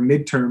before a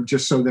midterm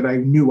just so that I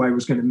knew I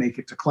was going to make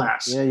it to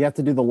class. Yeah, you have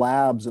to do the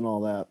labs and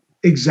all that.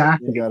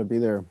 Exactly. You got to be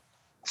there.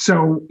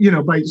 So,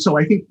 so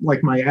I think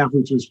like my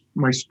average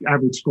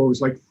score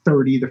was like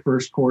 30 the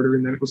first quarter,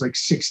 and then it was like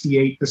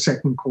 68 the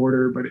second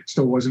quarter, but it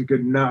still wasn't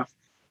good enough.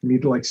 I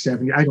needed like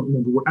 70. I don't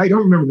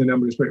remember the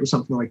numbers, but it was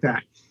something like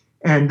that.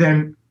 And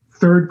then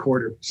third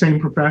quarter, same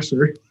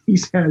professor, he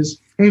says,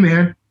 hey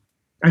man,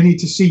 I need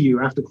to see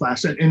you after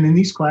class. And in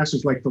these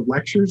classes, like the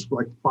lectures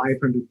were like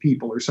 500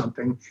 people or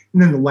something.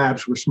 And then the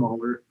labs were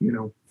smaller,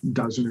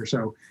 dozen or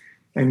so.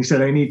 And he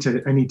said, I need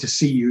to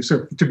see you.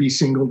 So to be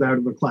singled out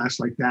of a class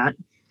like that,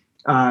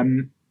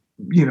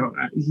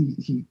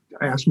 he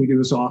asked me to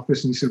his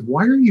office, and he said,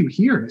 why are you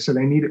here? And I said,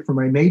 I need it for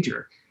my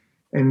major.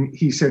 And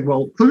he said,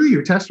 well, clearly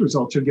your test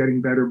results are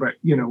getting better, but,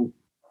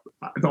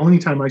 the only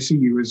time I see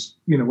you is,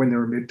 when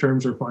there are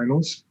midterms or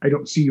finals. I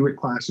don't see you at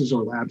classes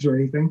or labs or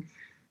anything.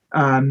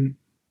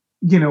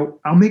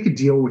 I'll make a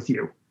deal with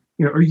you.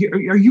 Are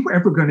you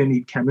ever going to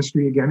need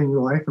chemistry again in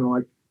your life? And I'm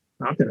like,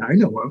 not that I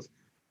know of.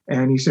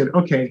 And he said,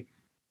 okay,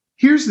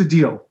 here's the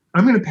deal.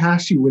 I'm going to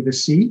pass you with a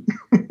C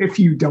if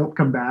you don't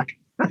come back.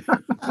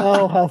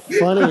 Oh, how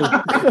funny.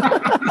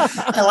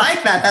 I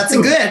like that. That's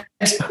a good.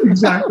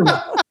 Exactly.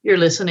 You're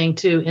listening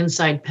to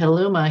Inside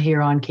Petaluma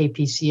here on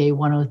KPCA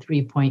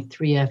 103.3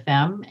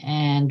 FM,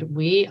 and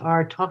we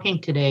are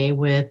talking today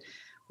with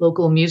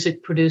local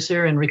music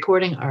producer and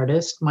recording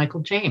artist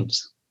Michael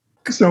James.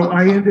 So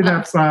I ended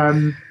up,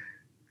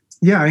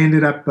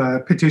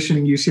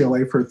 petitioning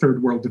UCLA for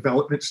third world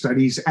development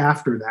studies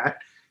after that,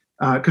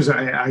 because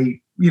I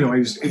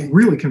was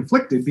really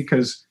conflicted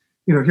because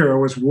here I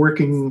was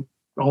working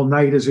all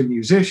night as a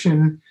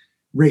musician,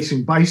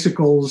 racing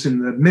bicycles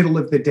in the middle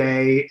of the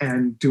day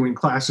and doing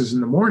classes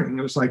in the morning.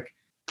 It was like,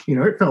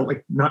 it felt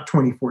like not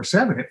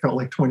 24/7, it felt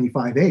like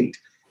 25/8.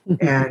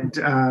 And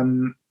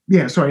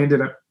so I ended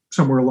up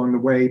somewhere along the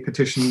way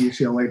petitioning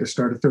UCLA to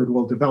start a third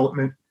world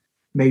development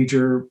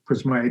major,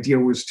 because my idea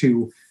was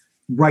to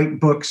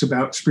write books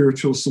about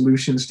spiritual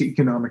solutions to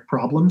economic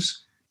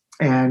problems.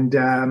 And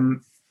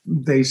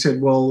they said,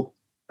 well,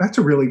 that's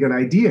a really good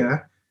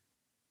idea.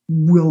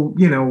 We'll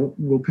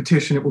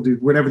petition it. We'll do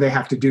whatever they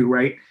have to do.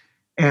 Right.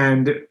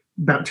 And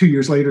about 2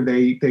 years later,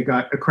 they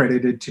got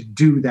accredited to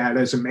do that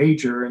as a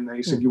major, and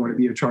they said, "You want to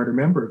be a charter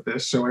member of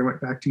this?" So I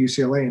went back to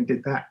UCLA and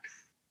did that.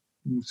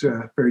 It was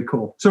very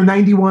cool. So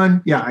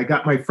 91, yeah, I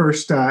got my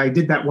first. I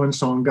did that one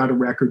song, got a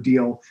record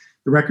deal.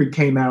 The record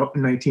came out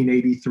in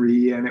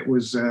 1983, and it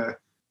was,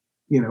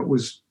 it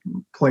was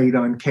played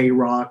on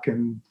K-Rock,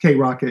 and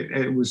K-Rock,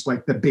 it was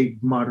like the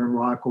big modern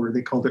rock, or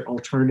they called it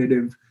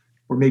alternative,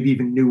 or maybe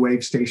even new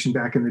wave station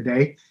back in the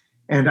day.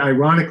 And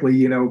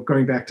ironically,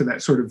 going back to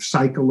that sort of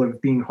cycle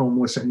of being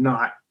homeless and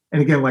not,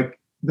 and again, like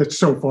that's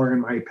so far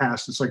in my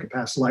past, it's like a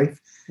past life.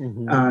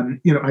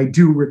 Mm-hmm. I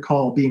do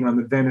recall being on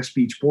the Venice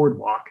Beach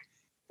boardwalk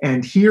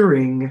and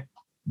hearing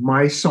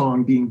my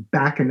song being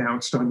back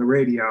announced on the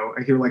radio.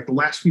 I hear like the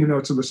last few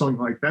notes of the song,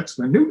 like that's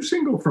the new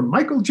single from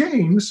Michael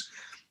James,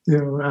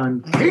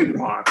 on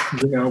K-Rock,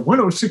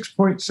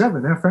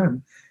 106.7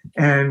 FM.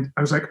 And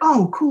I was like,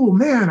 oh, cool,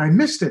 man, I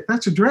missed it.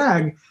 That's a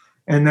drag.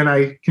 And then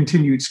I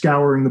continued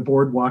scouring the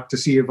boardwalk to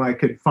see if I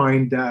could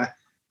find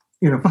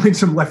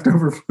some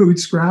leftover food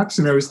scraps.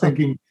 And I was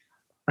thinking,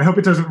 I hope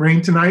it doesn't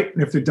rain tonight.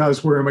 And if it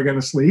does, where am I going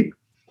to sleep?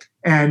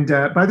 And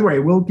by the way,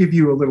 we'll give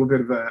you a little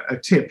bit of a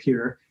tip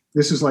here.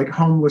 This is like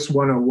Homeless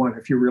 101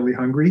 if you're really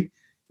hungry.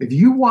 If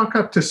you walk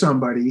up to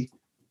somebody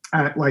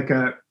at like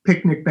a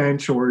picnic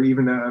bench or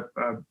even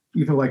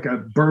like a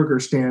burger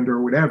stand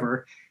or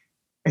whatever,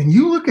 and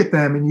you look at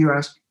them and you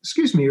ask,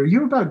 "Excuse me, are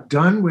you about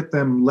done with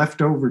them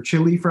leftover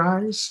chili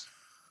fries?"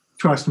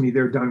 Trust me,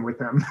 they're done with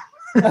them.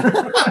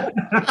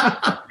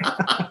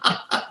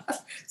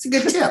 It's a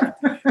good tip.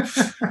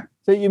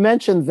 So you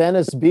mentioned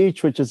Venice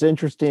Beach, which is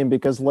interesting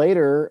because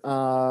later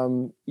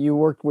you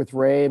worked with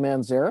Ray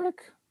Manzarek.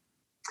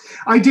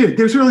 I did.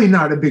 There's really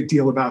not a big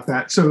deal about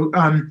that. So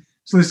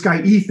this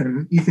guy,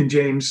 Ethan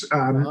James,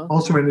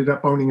 also ended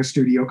up owning a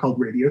studio called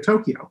Radio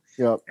Tokyo.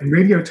 Yep. And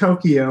Radio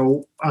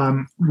Tokyo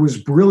was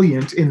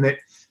brilliant in that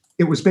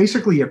it was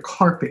basically a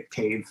carpet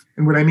cave.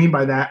 And what I mean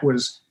by that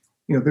was,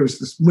 there was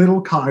this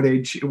little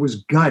cottage. It was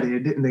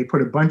gutted, and they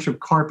put a bunch of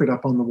carpet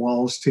up on the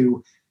walls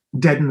to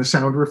deaden the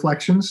sound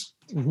reflections.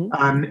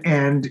 Mm-hmm.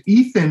 And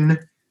Ethan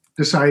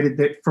decided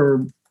that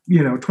for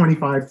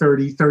 25,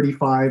 30,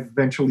 35,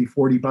 eventually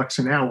 $40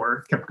 an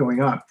hour, kept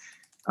going up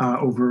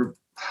over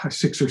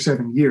 6 or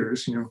 7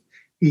 years.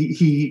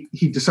 He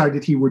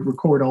decided he would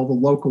record all the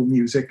local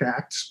music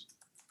acts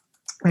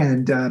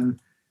and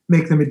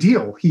make them a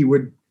deal. He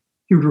would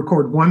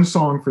record one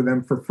song for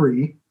them for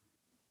free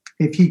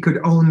if he could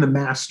own the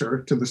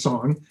master to the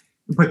song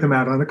and put them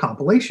out on a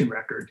compilation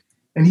record.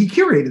 And he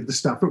curated the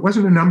stuff. It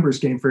wasn't a numbers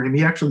game for him.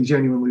 He actually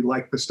genuinely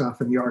liked the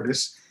stuff and the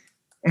artists.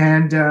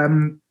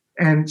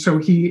 And so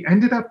he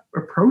ended up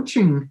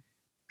approaching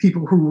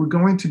people who were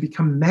going to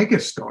become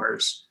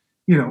megastars,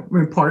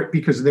 in part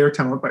because of their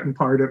talent, but in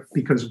part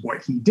because of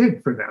what he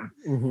did for them.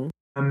 Mm-hmm.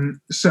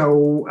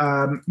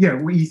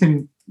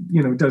 Ethan,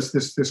 does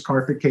this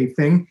carpet cave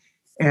thing.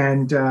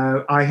 And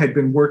I had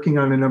been working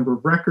on a number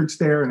of records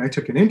there, and I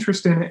took an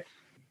interest in it.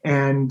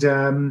 And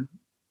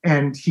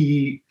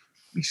he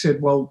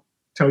said, well,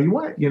 tell you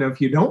what, if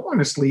you don't want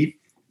to sleep,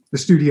 the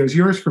studio's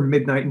yours from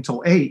midnight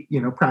until 8,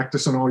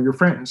 practice on all your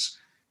friends.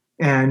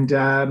 And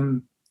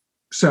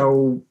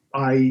so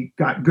I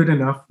got good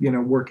enough,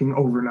 working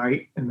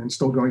overnight and then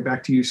still going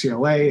back to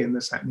UCLA and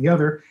this, that, and the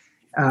other.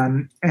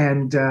 And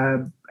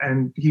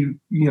he,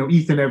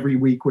 Ethan every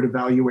week would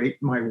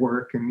evaluate my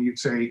work, and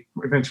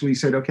eventually he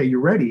said, okay, you're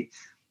ready.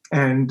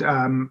 And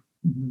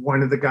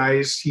one of the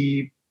guys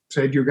he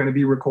said, you're going to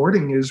be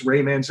recording is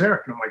Ray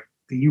Manzarek. And I'm like,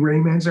 the Ray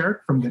Manzarek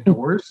from The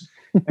Doors?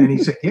 And he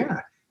said, yeah.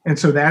 And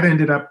so that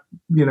ended up,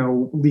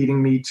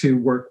 leading me to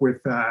work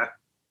with,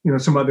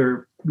 some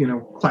other,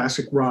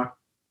 classic rock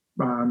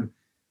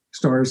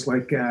stars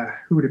like,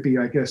 who would it be?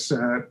 I guess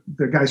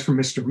the guys from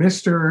Mr.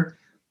 Mister.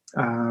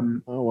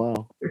 Oh,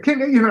 wow.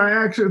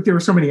 There were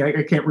so many,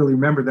 I can't really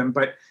remember them,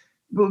 but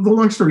the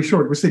long story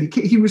short was that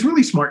he was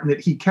really smart in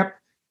that he kept,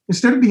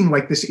 instead of being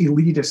like this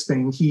elitist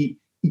thing, he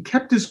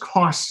kept his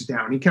costs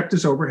down. He kept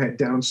his overhead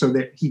down so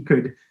that he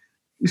could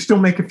still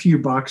make a few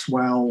bucks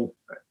while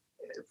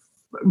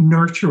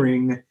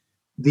nurturing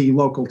the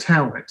local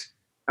talent.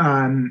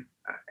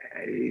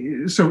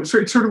 So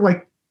it's sort of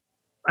like,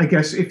 I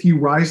guess, if you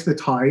rise the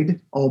tide,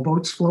 all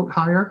boats float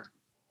higher.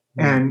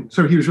 And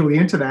so he was really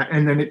into that.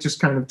 And then it just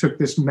kind of took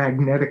this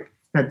magnetic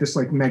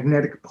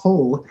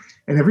pull,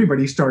 and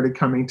everybody started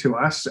coming to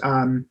us.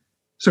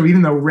 So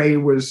even though Ray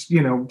was,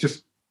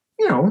 just,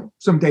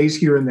 some days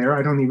here and there,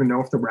 I don't even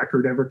know if the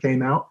record ever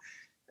came out.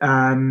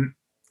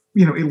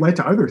 It led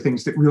to other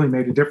things that really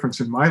made a difference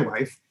in my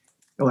life,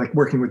 like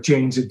working with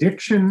Jane's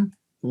Addiction,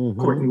 mm-hmm.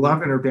 Courtney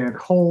Love and her band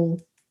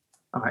Hole,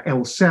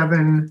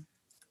 L7,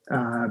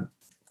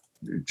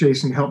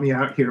 Jason, help me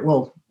out here.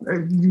 Well,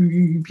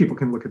 people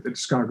can look at the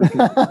discography,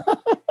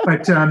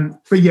 but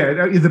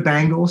yeah, the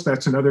Bangles,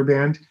 that's another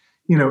band.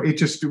 It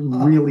just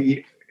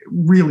really,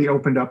 really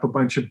opened up a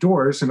bunch of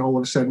doors, and all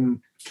of a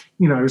sudden,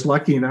 I was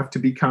lucky enough to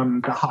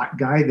become the hot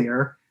guy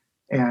there,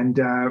 and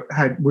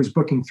was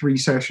booking 3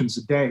 sessions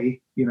a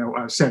day.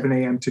 7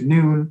 a.m. to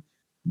noon,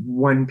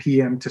 1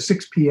 p.m. to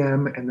 6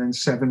 p.m., and then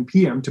 7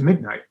 p.m. to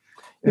midnight.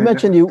 You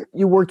mentioned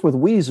you worked with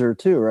Weezer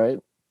too, right?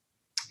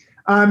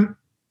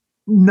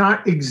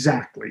 Not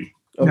exactly.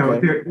 No,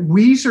 Okay.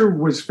 Weezer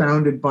was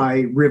founded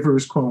by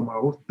Rivers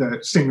Cuomo, the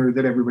singer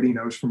that everybody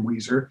knows from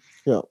Weezer,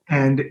 Yeah.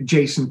 and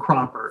Jason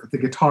Cropper, the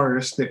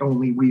guitarist that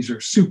only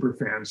Weezer super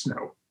fans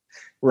know.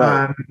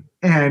 Right.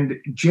 And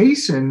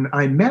Jason,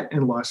 I met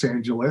in Los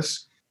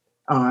Angeles.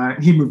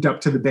 He moved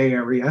up to the Bay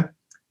Area.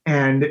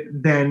 And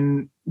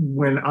then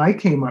when I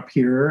came up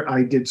here,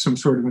 I did some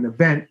sort of an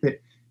event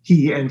that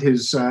he and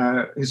his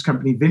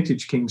company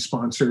Vintage King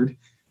sponsored.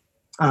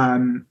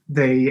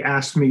 They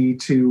asked me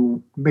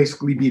to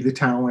basically be the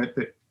talent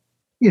that,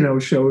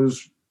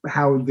 shows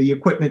how the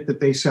equipment that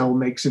they sell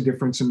makes a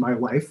difference in my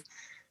life.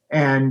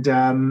 And,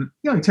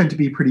 I tend to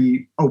be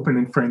pretty open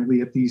and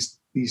friendly at these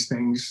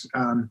things.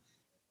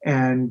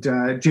 And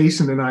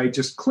Jason and I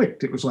just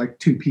clicked. It was like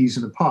two peas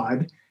in a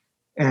pod.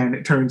 And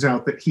it turns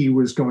out that he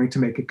was going to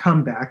make a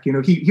comeback.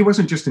 He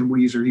wasn't just in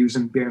Weezer. He was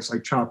in bands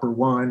like Chopper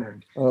One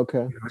and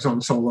his own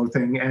solo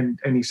thing. And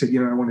he said,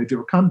 I want to do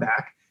a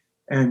comeback.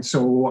 And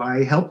so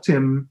I helped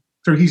him.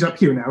 So he's up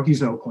here now.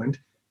 He's in Oakland.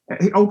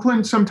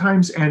 Oakland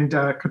sometimes and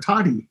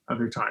Katati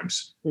other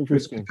times.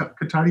 Interesting.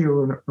 Katati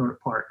or Roanoke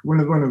Park, one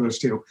of those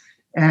two.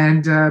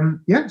 And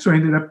so I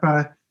ended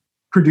up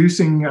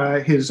producing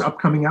his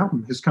upcoming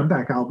album, his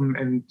comeback album,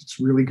 and it's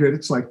really good.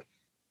 It's like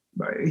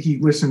he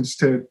listens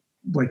to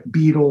like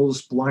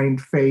Beatles,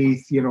 Blind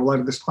Faith, a lot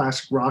of this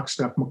classic rock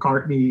stuff,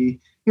 McCartney,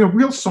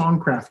 real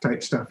songcraft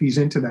type stuff. He's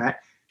into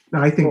that.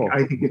 And I think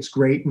it's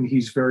great, and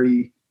he's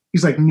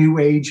like new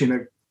age in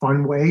a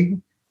fun way.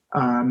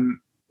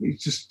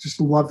 He's just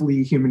a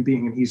lovely human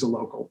being, and he's a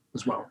local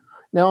as well.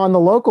 Now, on the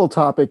local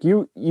topic,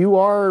 you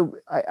are,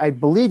 I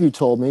believe you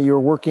told me, you're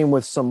working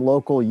with some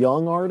local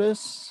young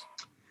artists.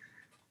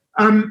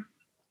 I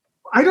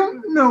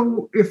don't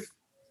know if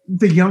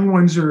the young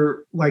ones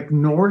are like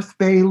North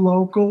Bay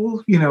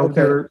local.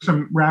 There are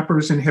some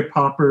rappers and hip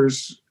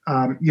hoppers,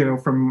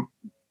 from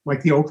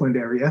like the Oakland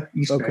area,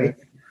 East Bay.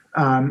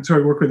 So I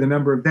work with a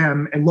number of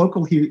them. And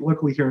locally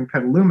here in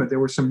Petaluma, there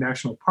were some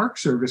National Park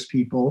Service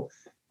people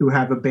who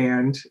have a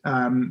band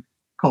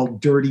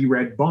called Dirty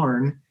Red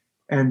Barn.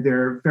 And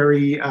they're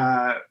very,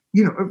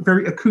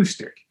 very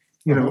acoustic,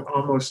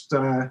 almost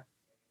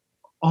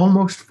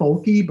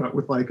folky, but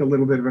with like a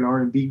little bit of an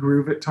R&B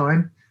groove at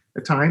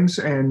times.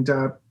 And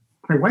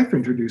my wife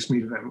introduced me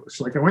to them. It's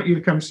like, I want you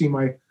to come see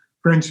my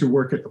friends who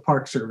work at the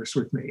Park Service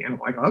with me. And I'm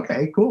like,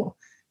 okay, cool.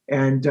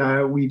 And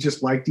we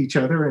just liked each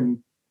other, and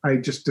I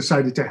just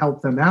decided to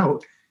help them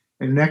out.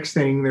 And next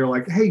thing, they're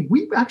like, hey,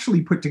 we've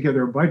actually put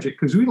together a budget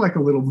because we like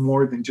a little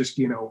more than just,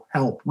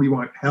 help. We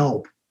want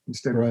help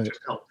instead of just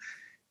help.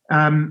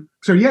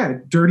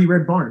 Dirty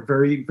Red Barn,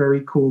 very,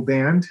 very cool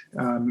band.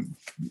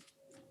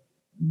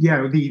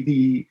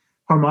 The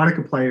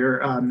harmonica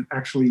player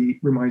actually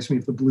reminds me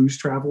of the Blues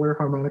Traveler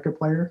harmonica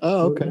player.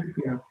 Oh, okay.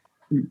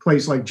 He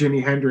plays like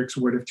Jimi Hendrix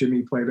would if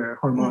Jimmy played a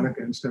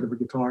harmonica instead of a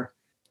guitar.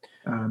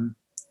 And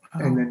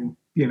then,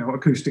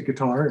 acoustic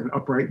guitar and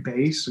upright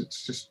bass.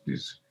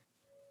 It's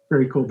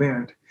very cool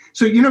band.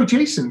 So,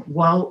 Jason,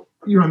 while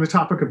you're on the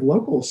topic of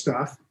local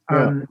stuff,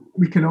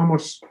 we can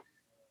almost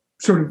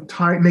sort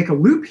of make a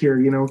loop here,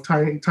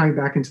 tying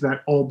back into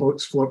that all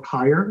boats float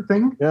higher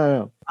thing.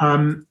 Yeah.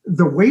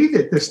 The way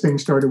that this thing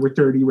started with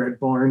Dirty Red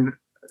Barn,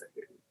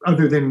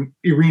 other than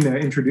Irina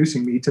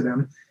introducing me to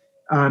them,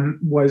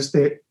 was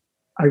that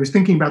I was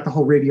thinking about the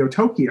whole Radio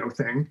Tokyo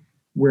thing,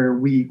 where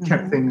we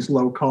kept things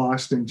low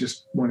cost and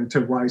just wanted to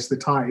rise the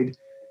tide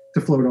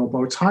to float all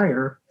boats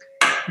higher.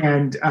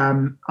 And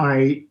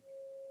I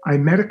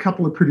met a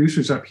couple of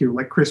producers up here,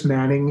 like Chris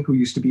Manning, who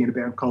used to be in a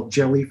band called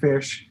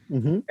Jellyfish,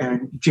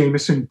 and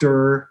Jameson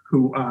Durr,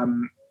 who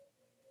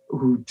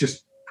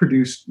just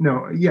produced,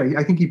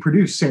 I think he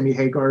produced Sammy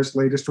Hagar's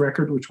latest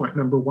record, which went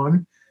number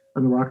 1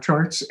 on the rock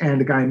charts, and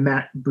a guy,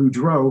 Matt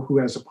Boudreau, who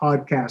has a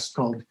podcast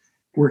called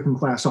Working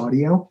Class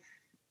Audio.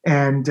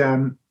 And,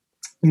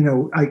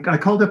 I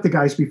called up the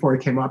guys before I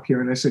came up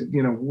here, and I said,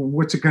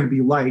 what's it going to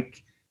be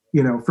like,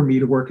 for me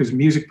to work as a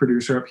music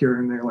producer up here?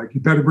 And they're like, you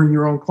better bring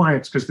your own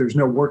clients because there's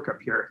no work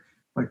up here.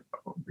 I'm like,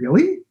 oh,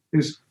 really?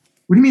 What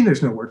do you mean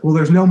there's no work? Well,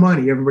 there's no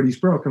money. Everybody's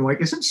broke. I'm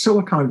like, isn't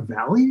Silicon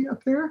Valley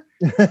up there?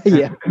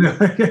 Yeah.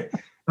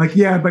 Like,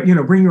 yeah, but,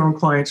 bring your own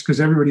clients because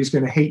everybody's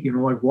going to hate you. And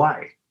I'm like,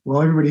 why?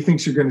 Well, everybody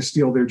thinks you're going to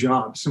steal their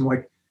jobs. I'm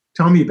like,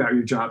 tell me about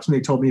your jobs. And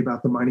they told me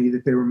about the money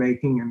that they were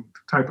making and the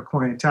type of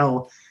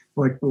clientele.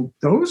 I'm like, well,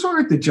 those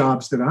aren't the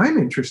jobs that I'm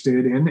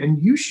interested in.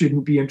 And you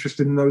shouldn't be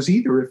interested in those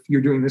either if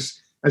you're doing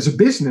this as a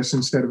business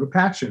instead of a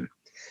passion.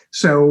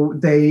 So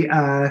they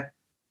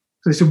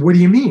said, what do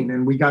you mean?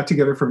 And we got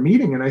together for a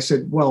meeting, and I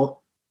said,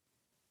 well,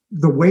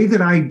 the way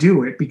that I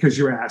do it, because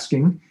you're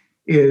asking,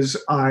 is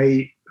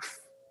I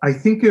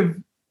think of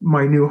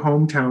my new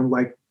hometown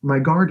like my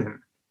garden.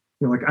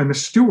 Like I'm a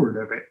steward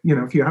of it.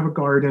 If you have a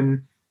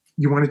garden,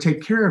 you want to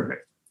take care of it.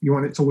 You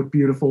want it to look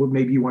beautiful.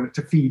 Maybe you want it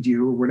to feed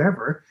you or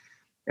whatever.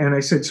 And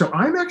I said, so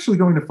I'm actually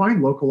going to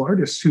find local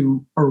artists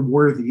who are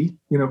worthy,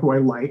 who I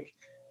like,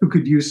 who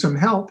could use some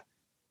help.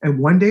 And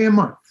one day a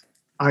month,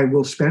 I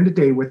will spend a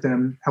day with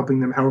them, helping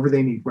them however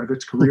they need, whether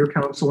it's career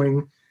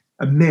counseling,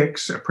 a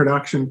mix, a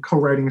production,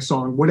 co-writing a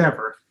song,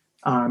 whatever,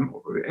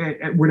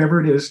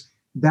 whatever it is.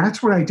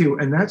 That's what I do.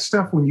 And that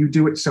stuff, when you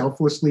do it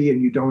selflessly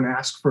and you don't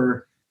ask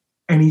for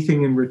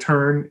anything in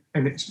return,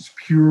 and it's just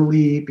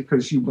purely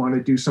because you want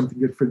to do something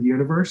good for the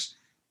universe,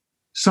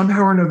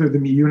 somehow or another, the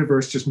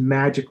universe just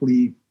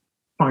magically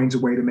finds a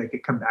way to make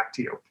it come back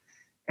to you.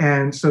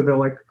 And so they're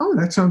like, oh,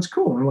 that sounds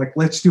cool. And I'm like,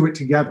 let's do it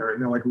together.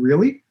 And they're like,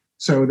 really?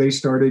 So they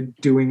started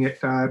doing it,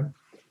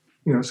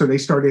 so they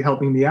started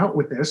helping me out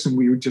with this, and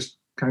we would just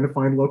kind of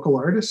find local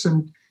artists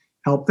and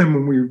help them.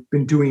 And we've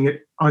been doing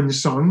it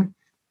unsung,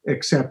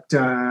 except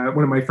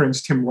one of my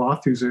friends, Tim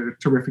Roth, who's a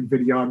terrific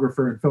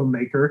videographer and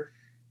filmmaker,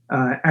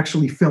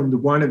 actually filmed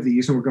one of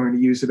these, and we're going to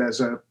use it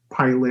as a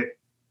pilot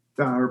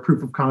or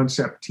proof of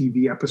concept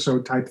TV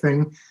episode type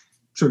thing,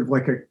 sort of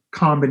like a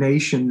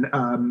combination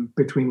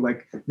between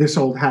like This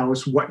Old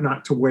House, What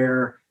Not to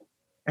Wear,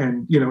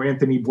 and,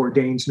 Anthony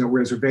Bourdain's No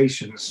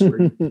Reservations.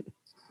 Where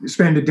you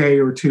spend a day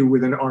or two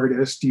with an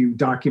artist, you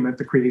document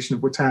the creation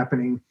of what's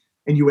happening,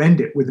 and you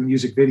end it with a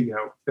music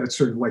video. That's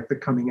sort of like the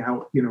coming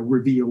out,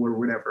 reveal or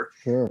whatever.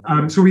 Sure.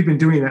 So we've been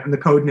doing that, and the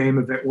code name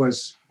of it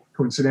was,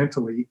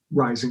 coincidentally,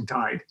 Rising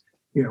Tide.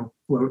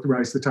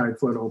 Rise the tide,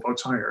 float all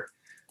boats higher.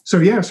 So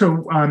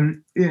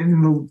in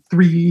the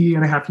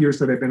 3.5 years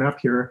that I've been up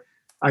here,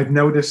 I've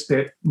noticed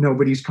that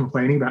nobody's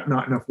complaining about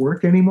not enough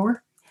work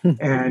anymore.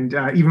 And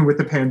even with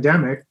the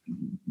pandemic,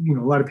 a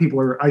lot of people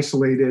are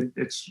isolated.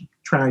 It's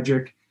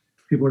tragic.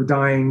 People are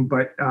dying,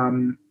 but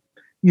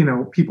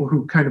people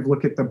who kind of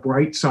look at the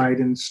bright side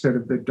instead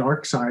of the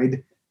dark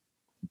side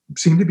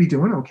seem to be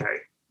doing okay,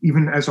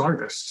 even as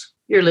artists.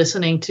 You're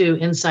listening to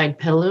Inside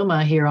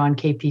Petaluma here on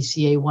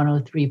KPCA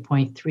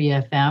 103.3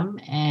 FM,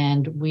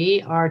 and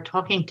we are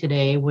talking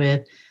today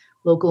with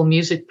local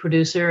music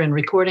producer and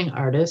recording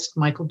artist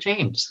Michael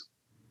James.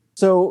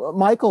 So,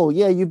 Michael,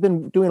 you've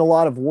been doing a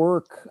lot of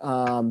work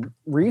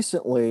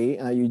recently.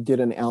 You did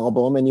an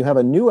album, and you have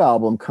a new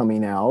album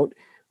coming out.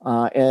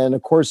 And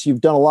of course, you've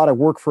done a lot of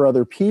work for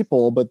other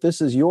people, but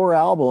this is your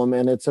album,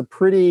 and it's a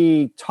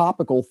pretty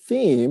topical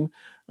theme.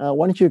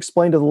 Why don't you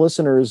explain to the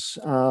listeners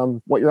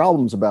what your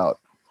album's about?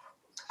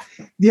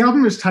 The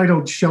album is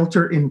titled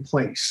Shelter in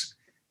Place.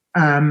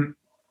 When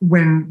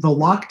the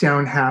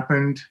lockdown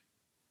happened,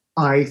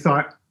 I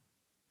thought,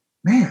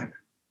 man,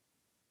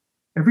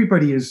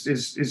 everybody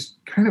is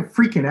kind of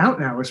freaking out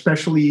now,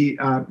 especially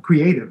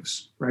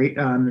creatives, right?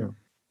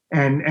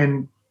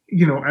 And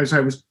as I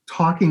was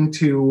talking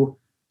to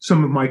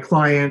some of my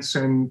clients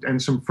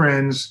and some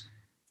friends,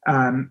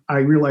 I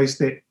realized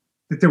that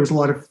there was a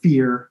lot of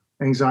fear,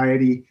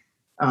 anxiety,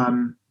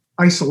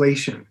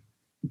 isolation.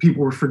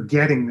 People were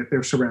forgetting that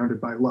they're surrounded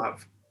by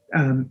love,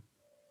 and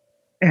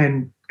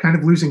kind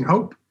of losing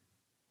hope,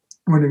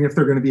 wondering if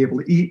they're going to be able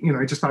to eat.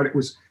 I just thought it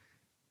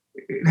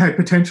had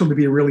potential to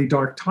be a really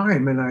dark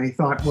time. And I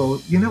thought,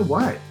 well, you know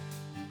what?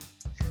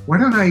 Why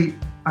don't I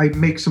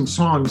make some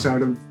songs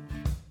out of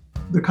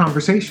the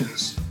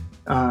conversations,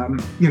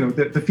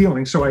 the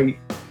feeling. So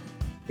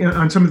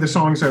on some of the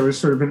songs, I was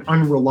sort of an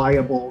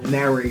unreliable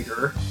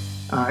narrator.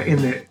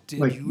 In that,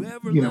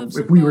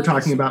 if we were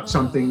talking about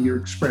something, you're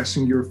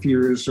expressing your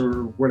fears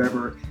or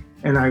whatever,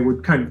 and I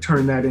would kind of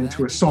turn that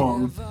into a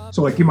song.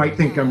 So you might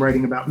think I'm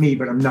writing about me,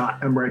 but I'm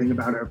not. I'm writing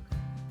about a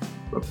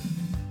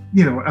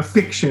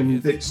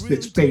fiction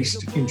that's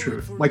based in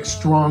truth,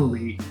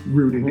 strongly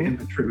rooted in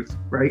the truth,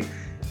 right?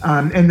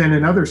 And then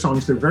in other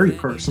songs, they're very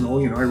personal.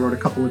 I wrote a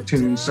couple of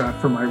tunes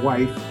for my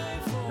wife.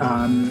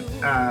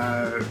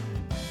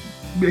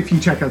 If you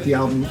check out the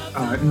album,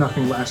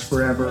 Nothing Lasts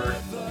Forever,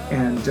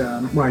 and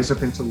Rise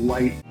Up Into the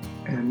Light,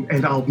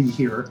 and I'll Be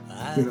Here.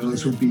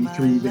 Those would be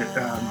three that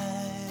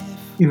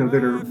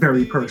that are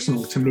very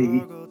personal to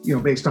me,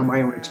 based on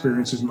my own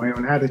experiences and my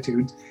own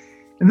attitudes.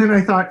 And then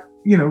I thought,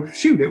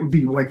 it would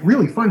be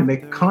really fun to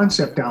make a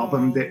concept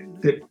album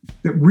that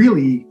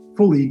really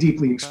fully,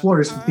 deeply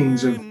explores the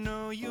themes of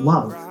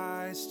love,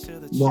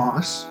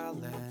 loss,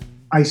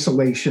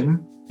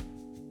 isolation,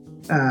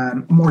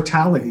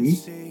 mortality,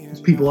 because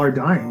people are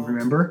dying,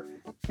 remember,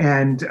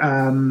 and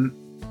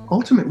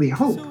ultimately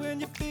hope,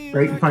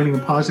 right? And finding a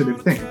positive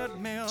thing.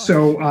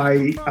 So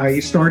I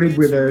started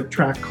with a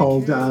track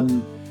called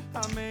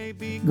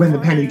When the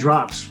Penny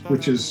Drops,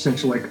 which is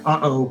essentially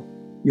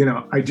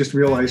I just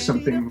realized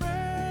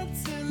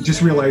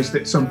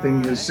that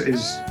something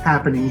is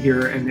happening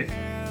here, and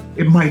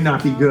it might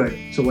not be good.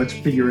 So let's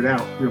figure it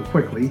out real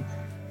quickly.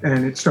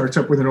 And it starts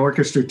up with an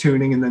orchestra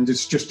tuning, and then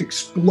it's just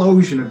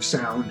explosion of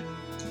sound,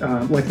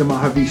 like the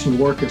Mahavishnu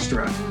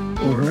Orchestra.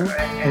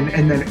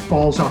 And then it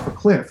falls off a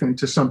cliff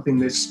into something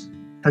that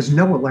has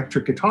no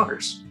electric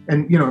guitars.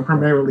 And, I'm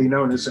primarily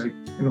known as an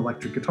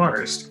electric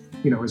guitarist,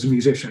 as a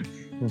musician.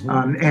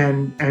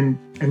 And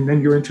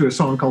then you're into a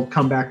song called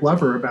Come Back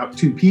Lover about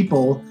two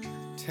people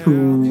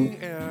who,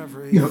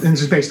 and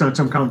this is based on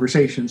some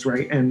conversations,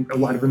 right? And a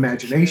lot of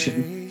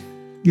imagination,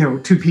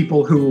 two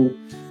people who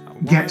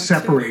get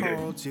separated,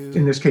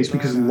 in this case,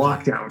 because of the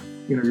lockdown,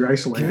 you're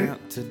isolated.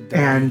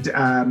 And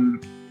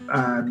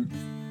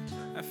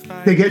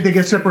they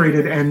get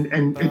separated,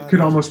 and it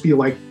could almost be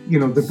like, you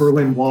know, the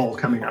Berlin Wall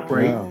coming up,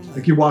 right? Yeah.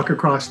 Like you walk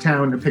across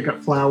town to pick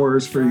up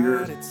flowers for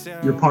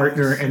your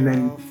partner, and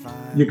then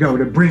you go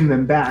to bring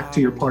them back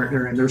to your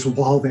partner, and there's a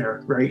wall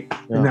there, right?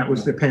 Yeah. And that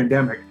was the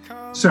pandemic.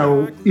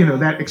 So, you know,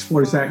 that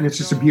explores that, and it's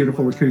just a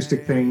beautiful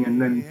acoustic thing.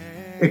 And then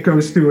it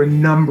goes through a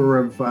number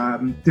of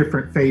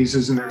different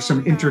phases, and there's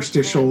some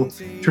interstitial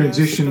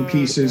transition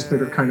pieces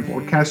that are kind of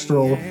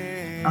orchestral.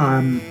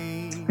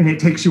 And it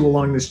takes you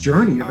along this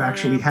journey of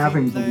actually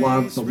having the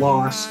love, the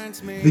loss,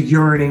 the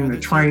yearning, the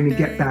trying to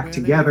get back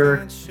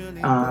together.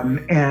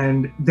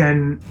 And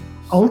then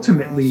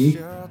ultimately,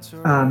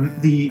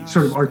 the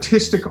sort of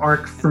artistic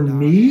arc for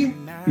me,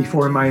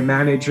 before my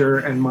manager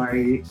and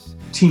my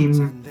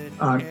team,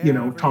 you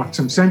know, talked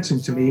some sense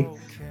into me,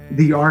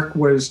 the arc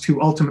was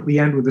to ultimately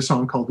end with a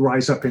song called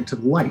Rise Up Into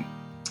the Light.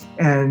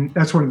 And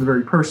that's one of the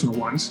very personal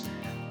ones,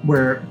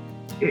 where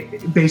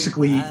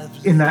basically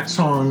in that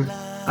song,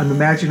 I'm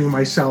imagining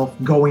myself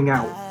going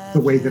out the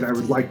way that I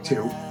would like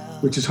to,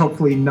 which is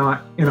hopefully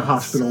not in a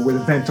hospital with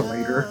a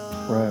ventilator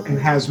and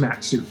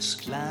hazmat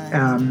suits.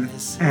 And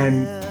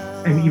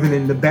even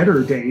in the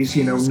better days,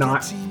 you know,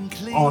 not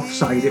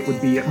off-site, it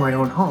would be at my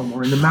own home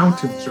or in the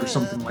mountains or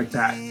something like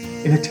that,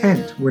 in a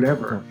tent,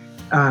 whatever.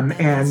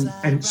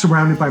 And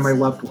surrounded by my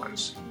loved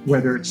ones,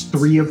 whether it's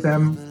 3 of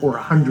them or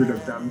 100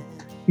 of them.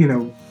 You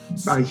know,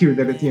 I hear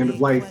that at the end of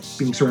life,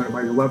 being surrounded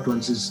by your loved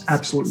ones is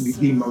absolutely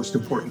the most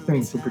important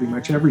thing for pretty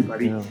much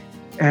everybody. Yeah.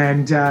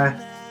 And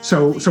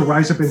so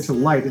Rise Up Into the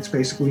Light, it's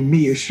basically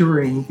me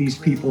assuring these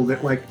people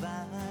that, like,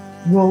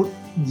 well,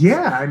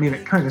 yeah, I mean,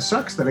 it kind of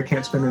sucks that I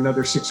can't spend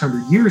another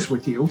 600 years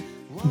with you,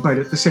 but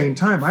at the same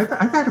time, I've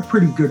had a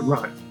pretty good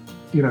run.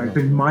 You know, I've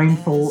been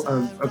mindful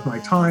of my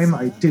time.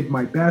 I did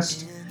my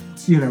best.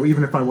 You know,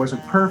 even if I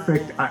wasn't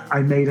perfect,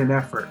 I made an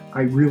effort.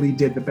 I really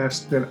did the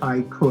best that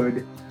I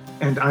could.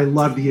 And I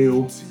love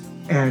you,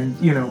 and,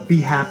 you know, be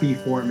happy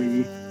for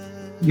me,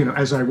 you know,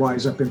 as I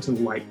rise up into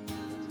the light.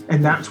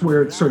 And that's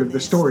where sort of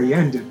the story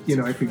ended. You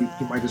know, I figured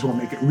you might as well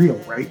make it real,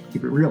 right?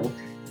 Keep it real.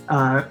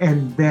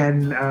 And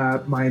then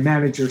my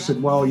manager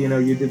said, well, you know,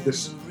 you did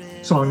this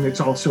song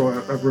that's also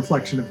a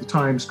reflection of the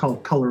times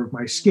called Color of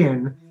My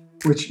Skin,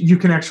 which you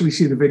can actually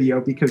see the video,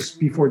 because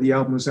before the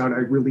album was out, I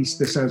released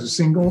this as a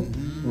single,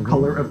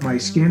 Color of My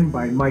Skin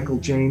by Michael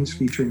James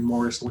featuring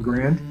Maurice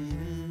LeGrand.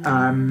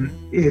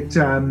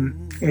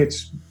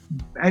 It's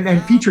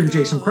featuring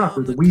Jason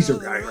Cropper, the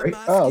Weezer guy, right?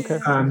 Oh, okay.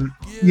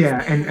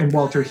 Yeah, and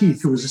Walter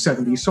Heath, who was a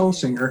 70s soul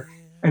singer.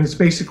 And it's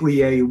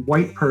basically a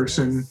white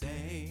person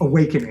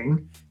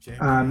awakening,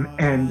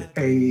 and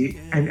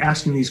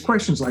asking these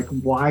questions like,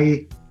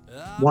 why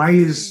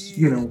is,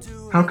 you know,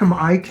 how come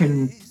I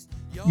can,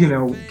 you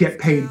know, get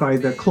paid by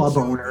the club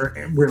owner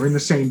and we're in the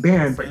same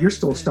band, but you're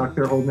still stuck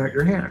there holding out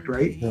your hand,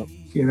 right? Yep.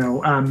 You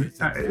know,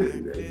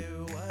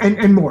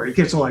 and more. It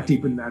gets a lot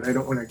deeper than that. I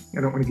don't want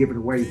to give it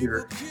away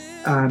here.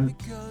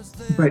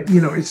 But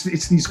you know,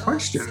 it's these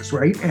questions,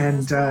 right?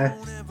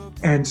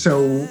 And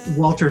so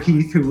Walter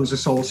Heath, who was a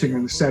soul singer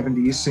in the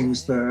 70s,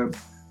 sings the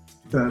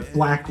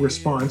black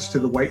response to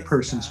the white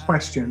person's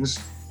questions.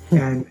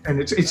 And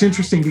it's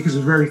interesting because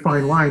it's a very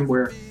fine line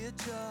where,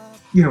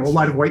 you know, a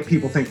lot of white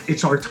people think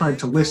it's our time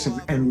to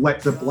listen and let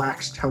the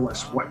blacks tell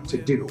us what to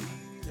do.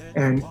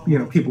 And, you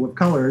know, people of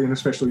color, and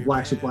especially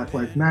blacks with Black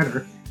Lives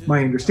Matter,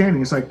 my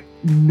understanding is like,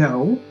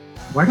 no,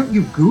 why don't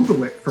you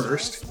Google it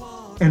first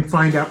and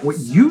find out what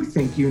you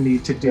think you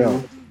need to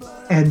do,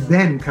 and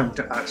then come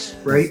to us,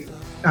 right?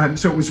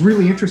 So it was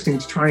really interesting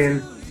to try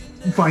and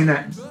find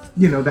that,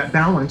 you know, that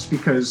balance,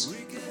 because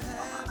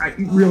I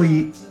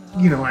really,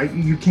 you know,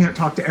 you can't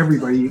talk to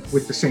everybody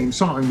with the same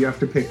song. You have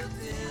to pick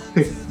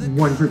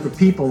one group of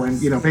people,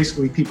 and, you know,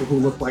 basically people who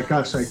look like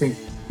us, I think,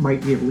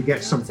 might be able to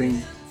get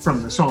something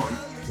from the song.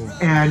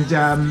 And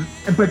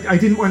but I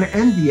didn't want to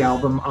end the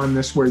album on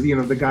this where, you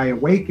know, the guy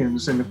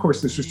awakens, and of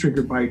course this was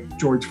triggered by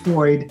George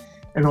Floyd,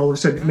 and all of a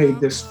sudden it made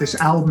this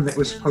album that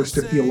was supposed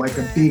to feel like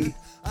a big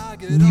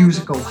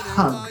musical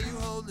hug.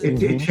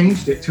 It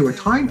changed it to a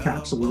time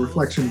capsule, a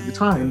reflection of the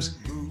times.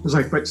 It was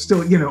like, but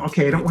still, you know,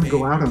 okay, I don't want to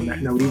go out on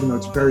that note, even though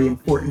it's very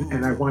important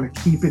and I want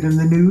to keep it in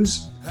the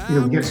news. You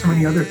know, we get so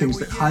many other things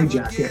that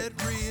hijack it.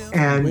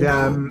 And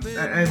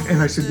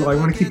I said, well, I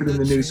want to keep it in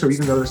the news. So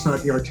even though it's not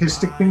the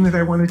artistic thing that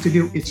I wanted to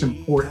do, it's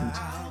important.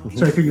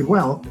 So I figured,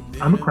 well,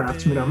 I'm a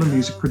craftsman, I'm a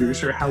music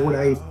producer. How would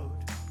I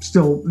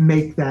still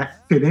make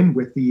that fit in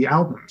with the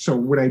album? So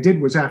what I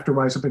did was, after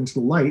Rise Up Into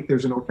the Light,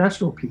 there's an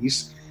orchestral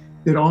piece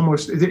that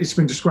it's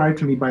been described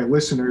to me by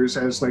listeners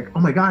as like, oh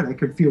my God, I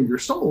could feel your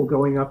soul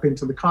going up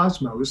into the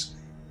cosmos.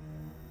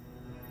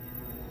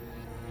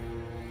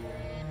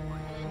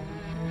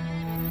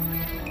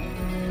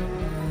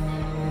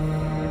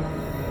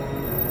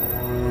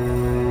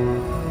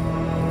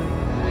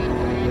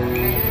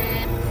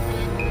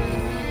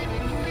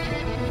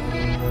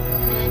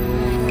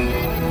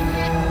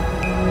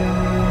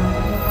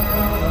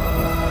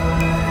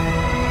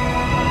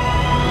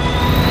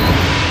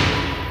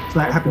 So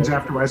that happens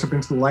after Rise Up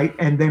Into the Light,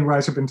 and then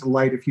Rise Up Into the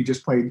Light, if you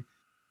just played,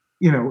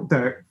 you know,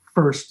 the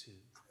first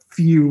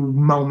few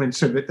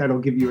moments of it that'll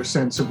give you a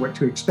sense of what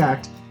to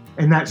expect.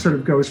 And that sort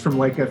of goes from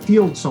like a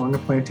field song, a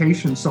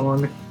plantation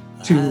song,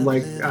 to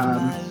like,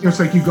 it's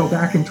like you go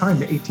back in time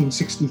to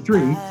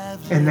 1863,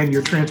 and then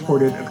you're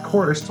transported, of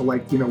course, to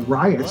like,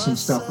 riots and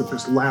stuff with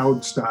this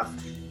loud stuff.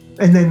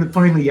 And then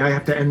finally, I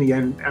have to end the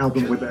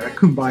album with a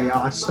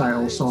Kumbaya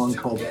style song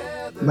called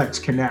Let's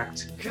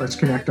Connect. Let's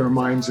connect our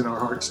minds and our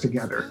hearts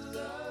together.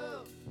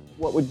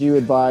 What would you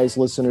advise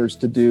listeners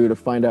to do to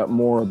find out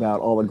more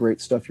about all the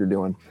great stuff you're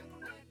doing?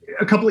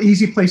 A couple of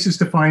easy places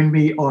to find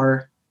me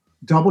are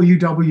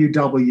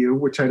www,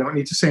 which I don't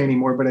need to say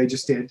anymore, but I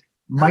just did,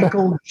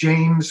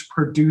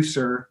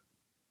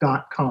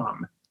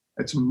 michaeljamesproducer.com.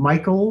 That's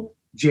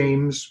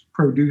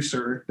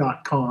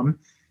michaeljamesproducer.com.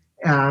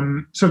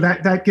 So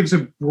that gives a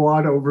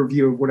broad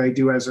overview of what I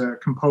do as a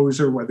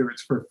composer, whether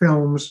it's for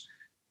films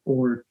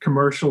or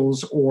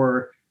commercials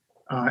or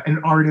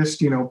an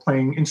artist,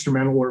 playing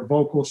instrumental or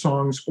vocal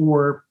songs,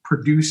 or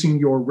producing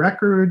your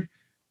record,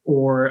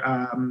 or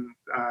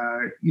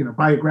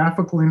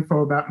biographical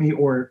info about me,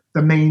 or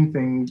the main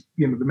thing,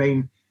 the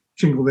main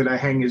shingle that I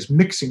hang is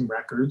mixing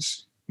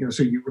records.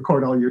 So you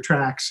record all your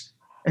tracks,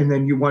 and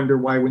then you wonder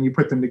why when you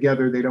put them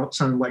together they don't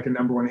sound like a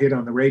number one hit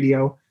on the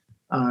radio.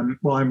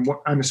 Well,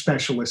 I'm a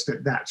specialist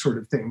at that sort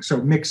of thing. So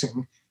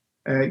mixing,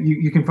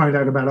 you can find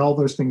out about all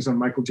those things on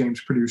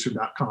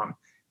michaeljamesproducer.com.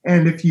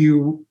 And if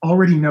you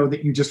already know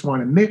that you just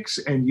want to mix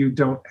and you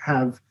don't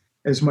have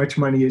as much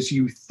money as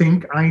you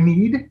think I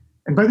need,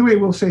 and by the way,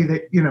 we'll say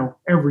that,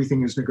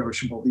 everything is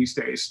negotiable these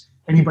days.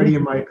 Anybody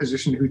in my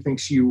position who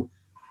thinks you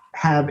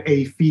have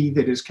a fee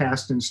that is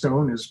cast in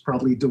stone is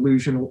probably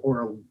delusional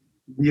or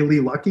really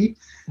lucky.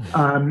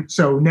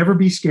 So never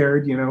be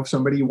scared. If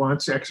somebody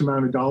wants X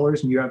amount of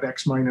dollars and you have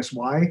X minus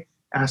Y,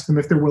 ask them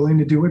if they're willing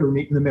to do it or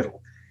meet in the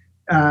middle.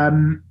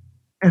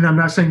 And I'm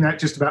not saying that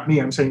just about me.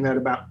 I'm saying that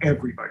about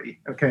everybody,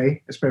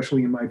 okay?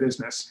 Especially in my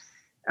business.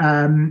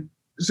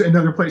 So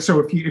another place. So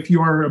if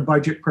you are a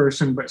budget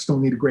person but still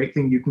need a great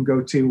thing, you can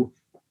go to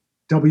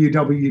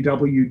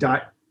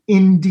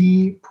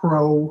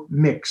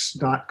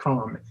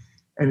www.indiepromix.com.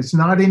 And it's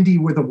not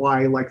indie with a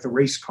Y like the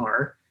race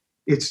car.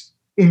 It's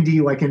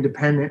indie like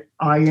independent,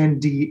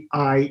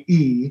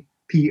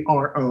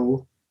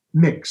 INDIEPRO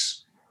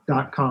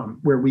mix.com,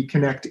 where we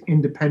connect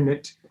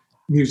independent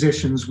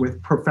musicians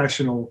with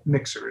professional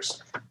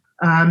mixers.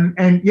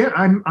 And yeah,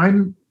 I'm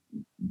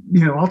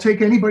I'll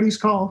take anybody's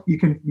call. You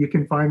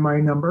can find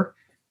my number.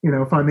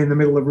 If I'm in the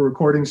middle of a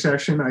recording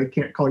session, I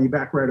can't call you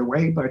back right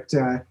away, but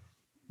I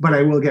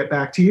will get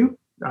back to you.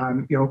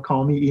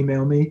 Call me,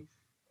 email me,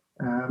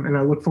 and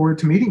I look forward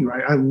to meeting you.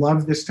 I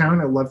love this town.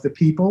 I love the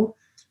people.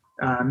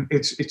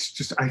 It's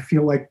just, I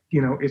feel like,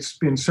 it's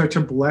been such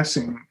a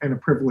blessing and a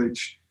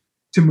privilege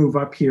to move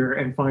up here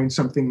and find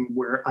something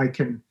where I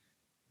can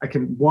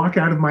walk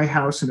out of my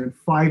house, and in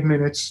 5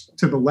 minutes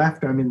to the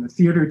left, I'm in the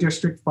theater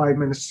district. 5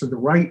 minutes to the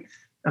right,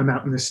 I'm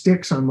out in the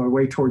sticks on my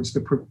way towards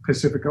the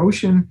Pacific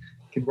Ocean.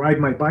 I can ride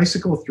my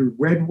bicycle through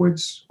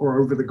Redwoods or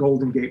over the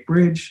Golden Gate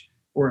Bridge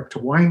or up to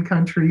wine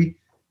country.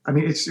 I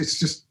mean, it's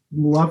just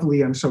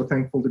lovely. I'm so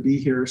thankful to be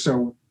here.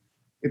 So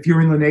if you're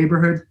in the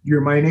neighborhood,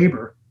 you're my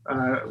neighbor.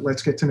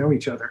 Let's get to know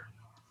each other.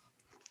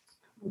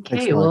 Okay,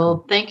 Thanks,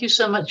 well, thank you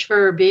so much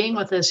for being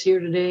with us here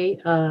today,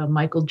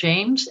 Michael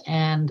James,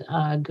 and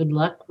good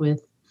luck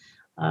with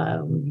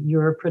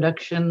your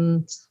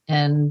production.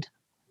 And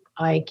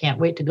I can't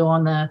wait to go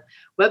on the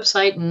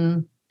website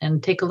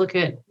and take a look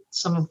at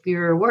some of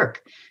your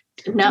work.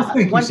 Now,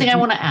 one thing I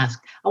want to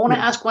ask. I want to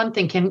ask one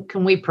thing.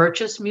 Can we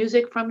purchase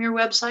music from your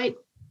website?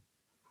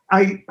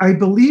 I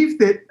believe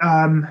that.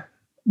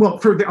 Well,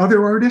 for the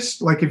other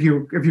artists, like if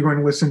you're going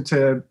to listen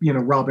to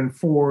Robin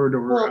Ford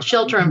or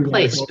Shelter in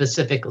Place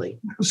specifically.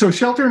 So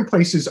Shelter in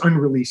Place is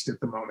unreleased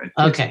at the moment.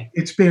 Okay,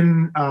 it's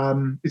been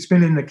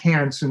in the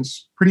can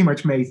since pretty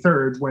much May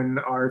 3rd, when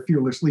our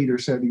fearless leader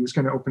said he was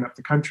going to open up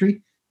the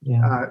country.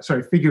 Yeah. So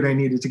I figured I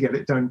needed to get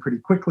it done pretty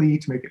quickly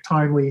to make it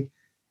timely.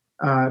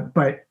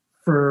 But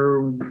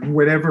for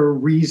whatever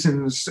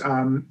reasons,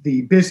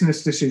 the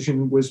business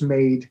decision was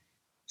made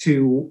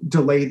to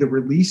delay the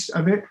release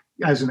of it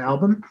as an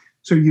album.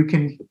 So you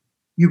can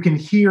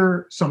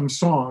hear some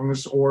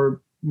songs,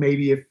 or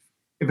maybe if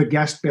a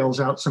guest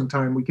bails out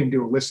sometime, we can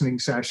do a listening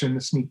session,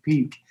 a sneak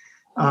peek.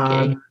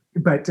 Okay.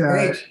 But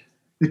the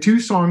two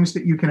songs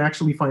that you can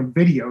actually find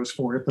videos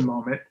for at the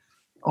moment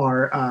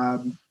are,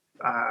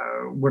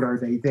 what are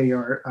they? They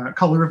are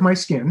Color of My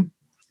Skin,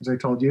 as I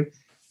told you,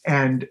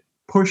 and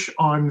Push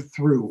On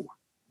Through.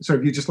 So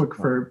if you just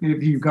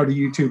if you go to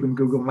YouTube and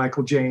Google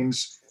Michael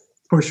James,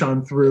 Push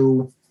On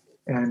Through,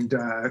 and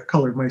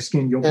Color of My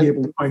Skin, you'll be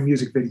able to find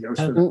music videos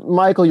for them.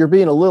 Michael, you're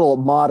being a little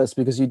modest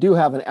because you do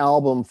have an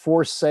album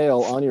for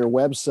sale on your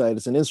website.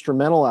 It's an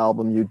instrumental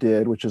album you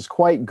did, which is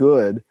quite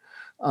good.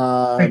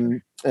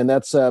 And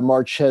that's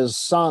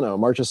Marchesano,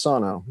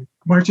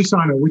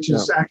 which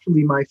is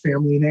actually my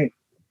family name.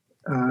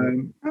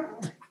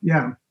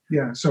 Yeah.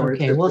 So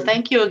okay. Well,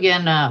 thank you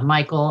again,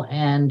 Michael.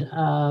 And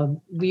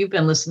you've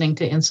been listening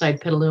to Inside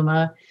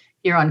Petaluma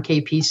here on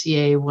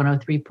KPCA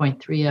 103.3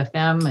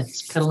 FM.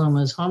 It's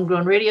Petaluma's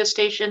homegrown radio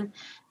station.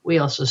 We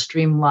also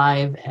stream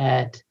live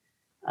at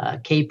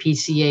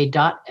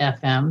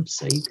kpca.fm,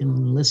 so you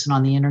can listen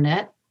on the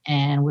internet.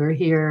 And we're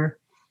here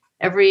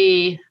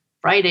every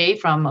Friday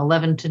from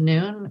 11 to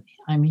noon.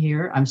 I'm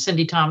here. I'm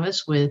Cindy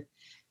Thomas with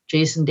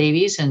Jason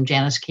Davies and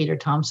Janice Cater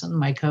Thompson,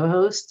 my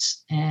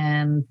co-hosts.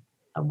 And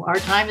our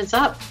time is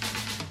up.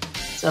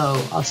 So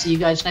I'll see you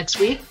guys next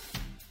week.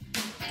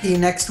 See you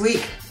next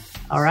week.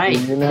 All right.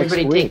 See you next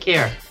Everybody week. take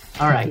care.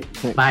 All right.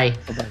 Thanks. Bye.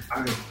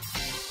 Bye-bye. Bye.